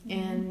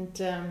 And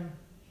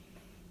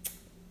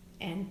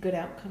good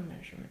outcome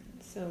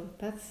measurement. So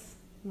that's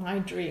my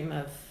dream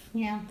of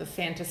the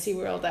fantasy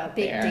world out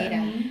there. Big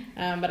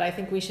data. But I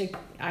think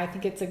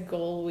it's a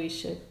goal we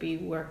should be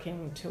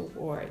working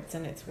towards,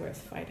 and it's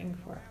worth fighting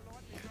for.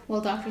 Well,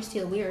 Dr.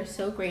 Steele, we are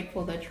so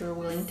grateful that you were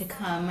willing to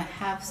come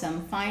have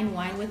some fine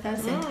wine with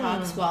us and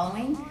talk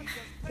swallowing.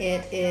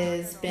 It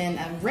has been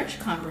a rich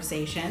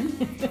conversation,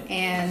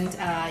 and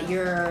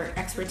your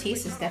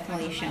expertise is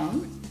definitely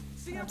shown.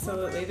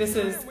 Absolutely. This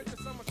is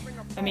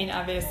I mean,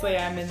 obviously,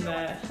 I'm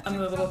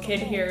the little kid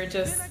here,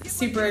 just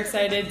super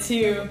excited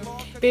to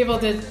be able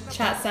to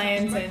chat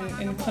science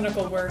and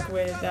clinical work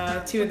with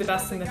two of the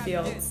best in the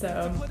field.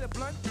 So,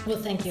 Well,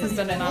 thank you. this has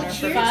been an honor for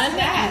cheers fun. to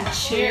that. And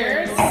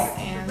cheers.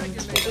 And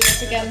We'll do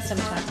this again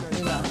sometime.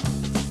 We will.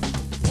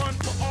 One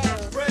for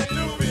all, Red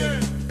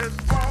Nubian. It's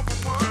one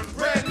for one,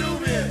 Red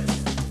Nubian.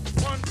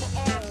 One for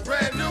all,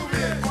 Red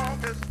Nubian.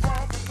 It's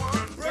one for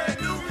one, Red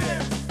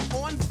Nubian.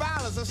 On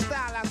file is a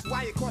style, that's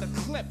why you caught a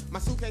clip. My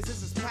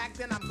suitcases is packed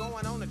and I'm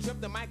going on a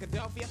trip to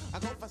Philadelphia. I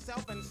go for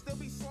self and still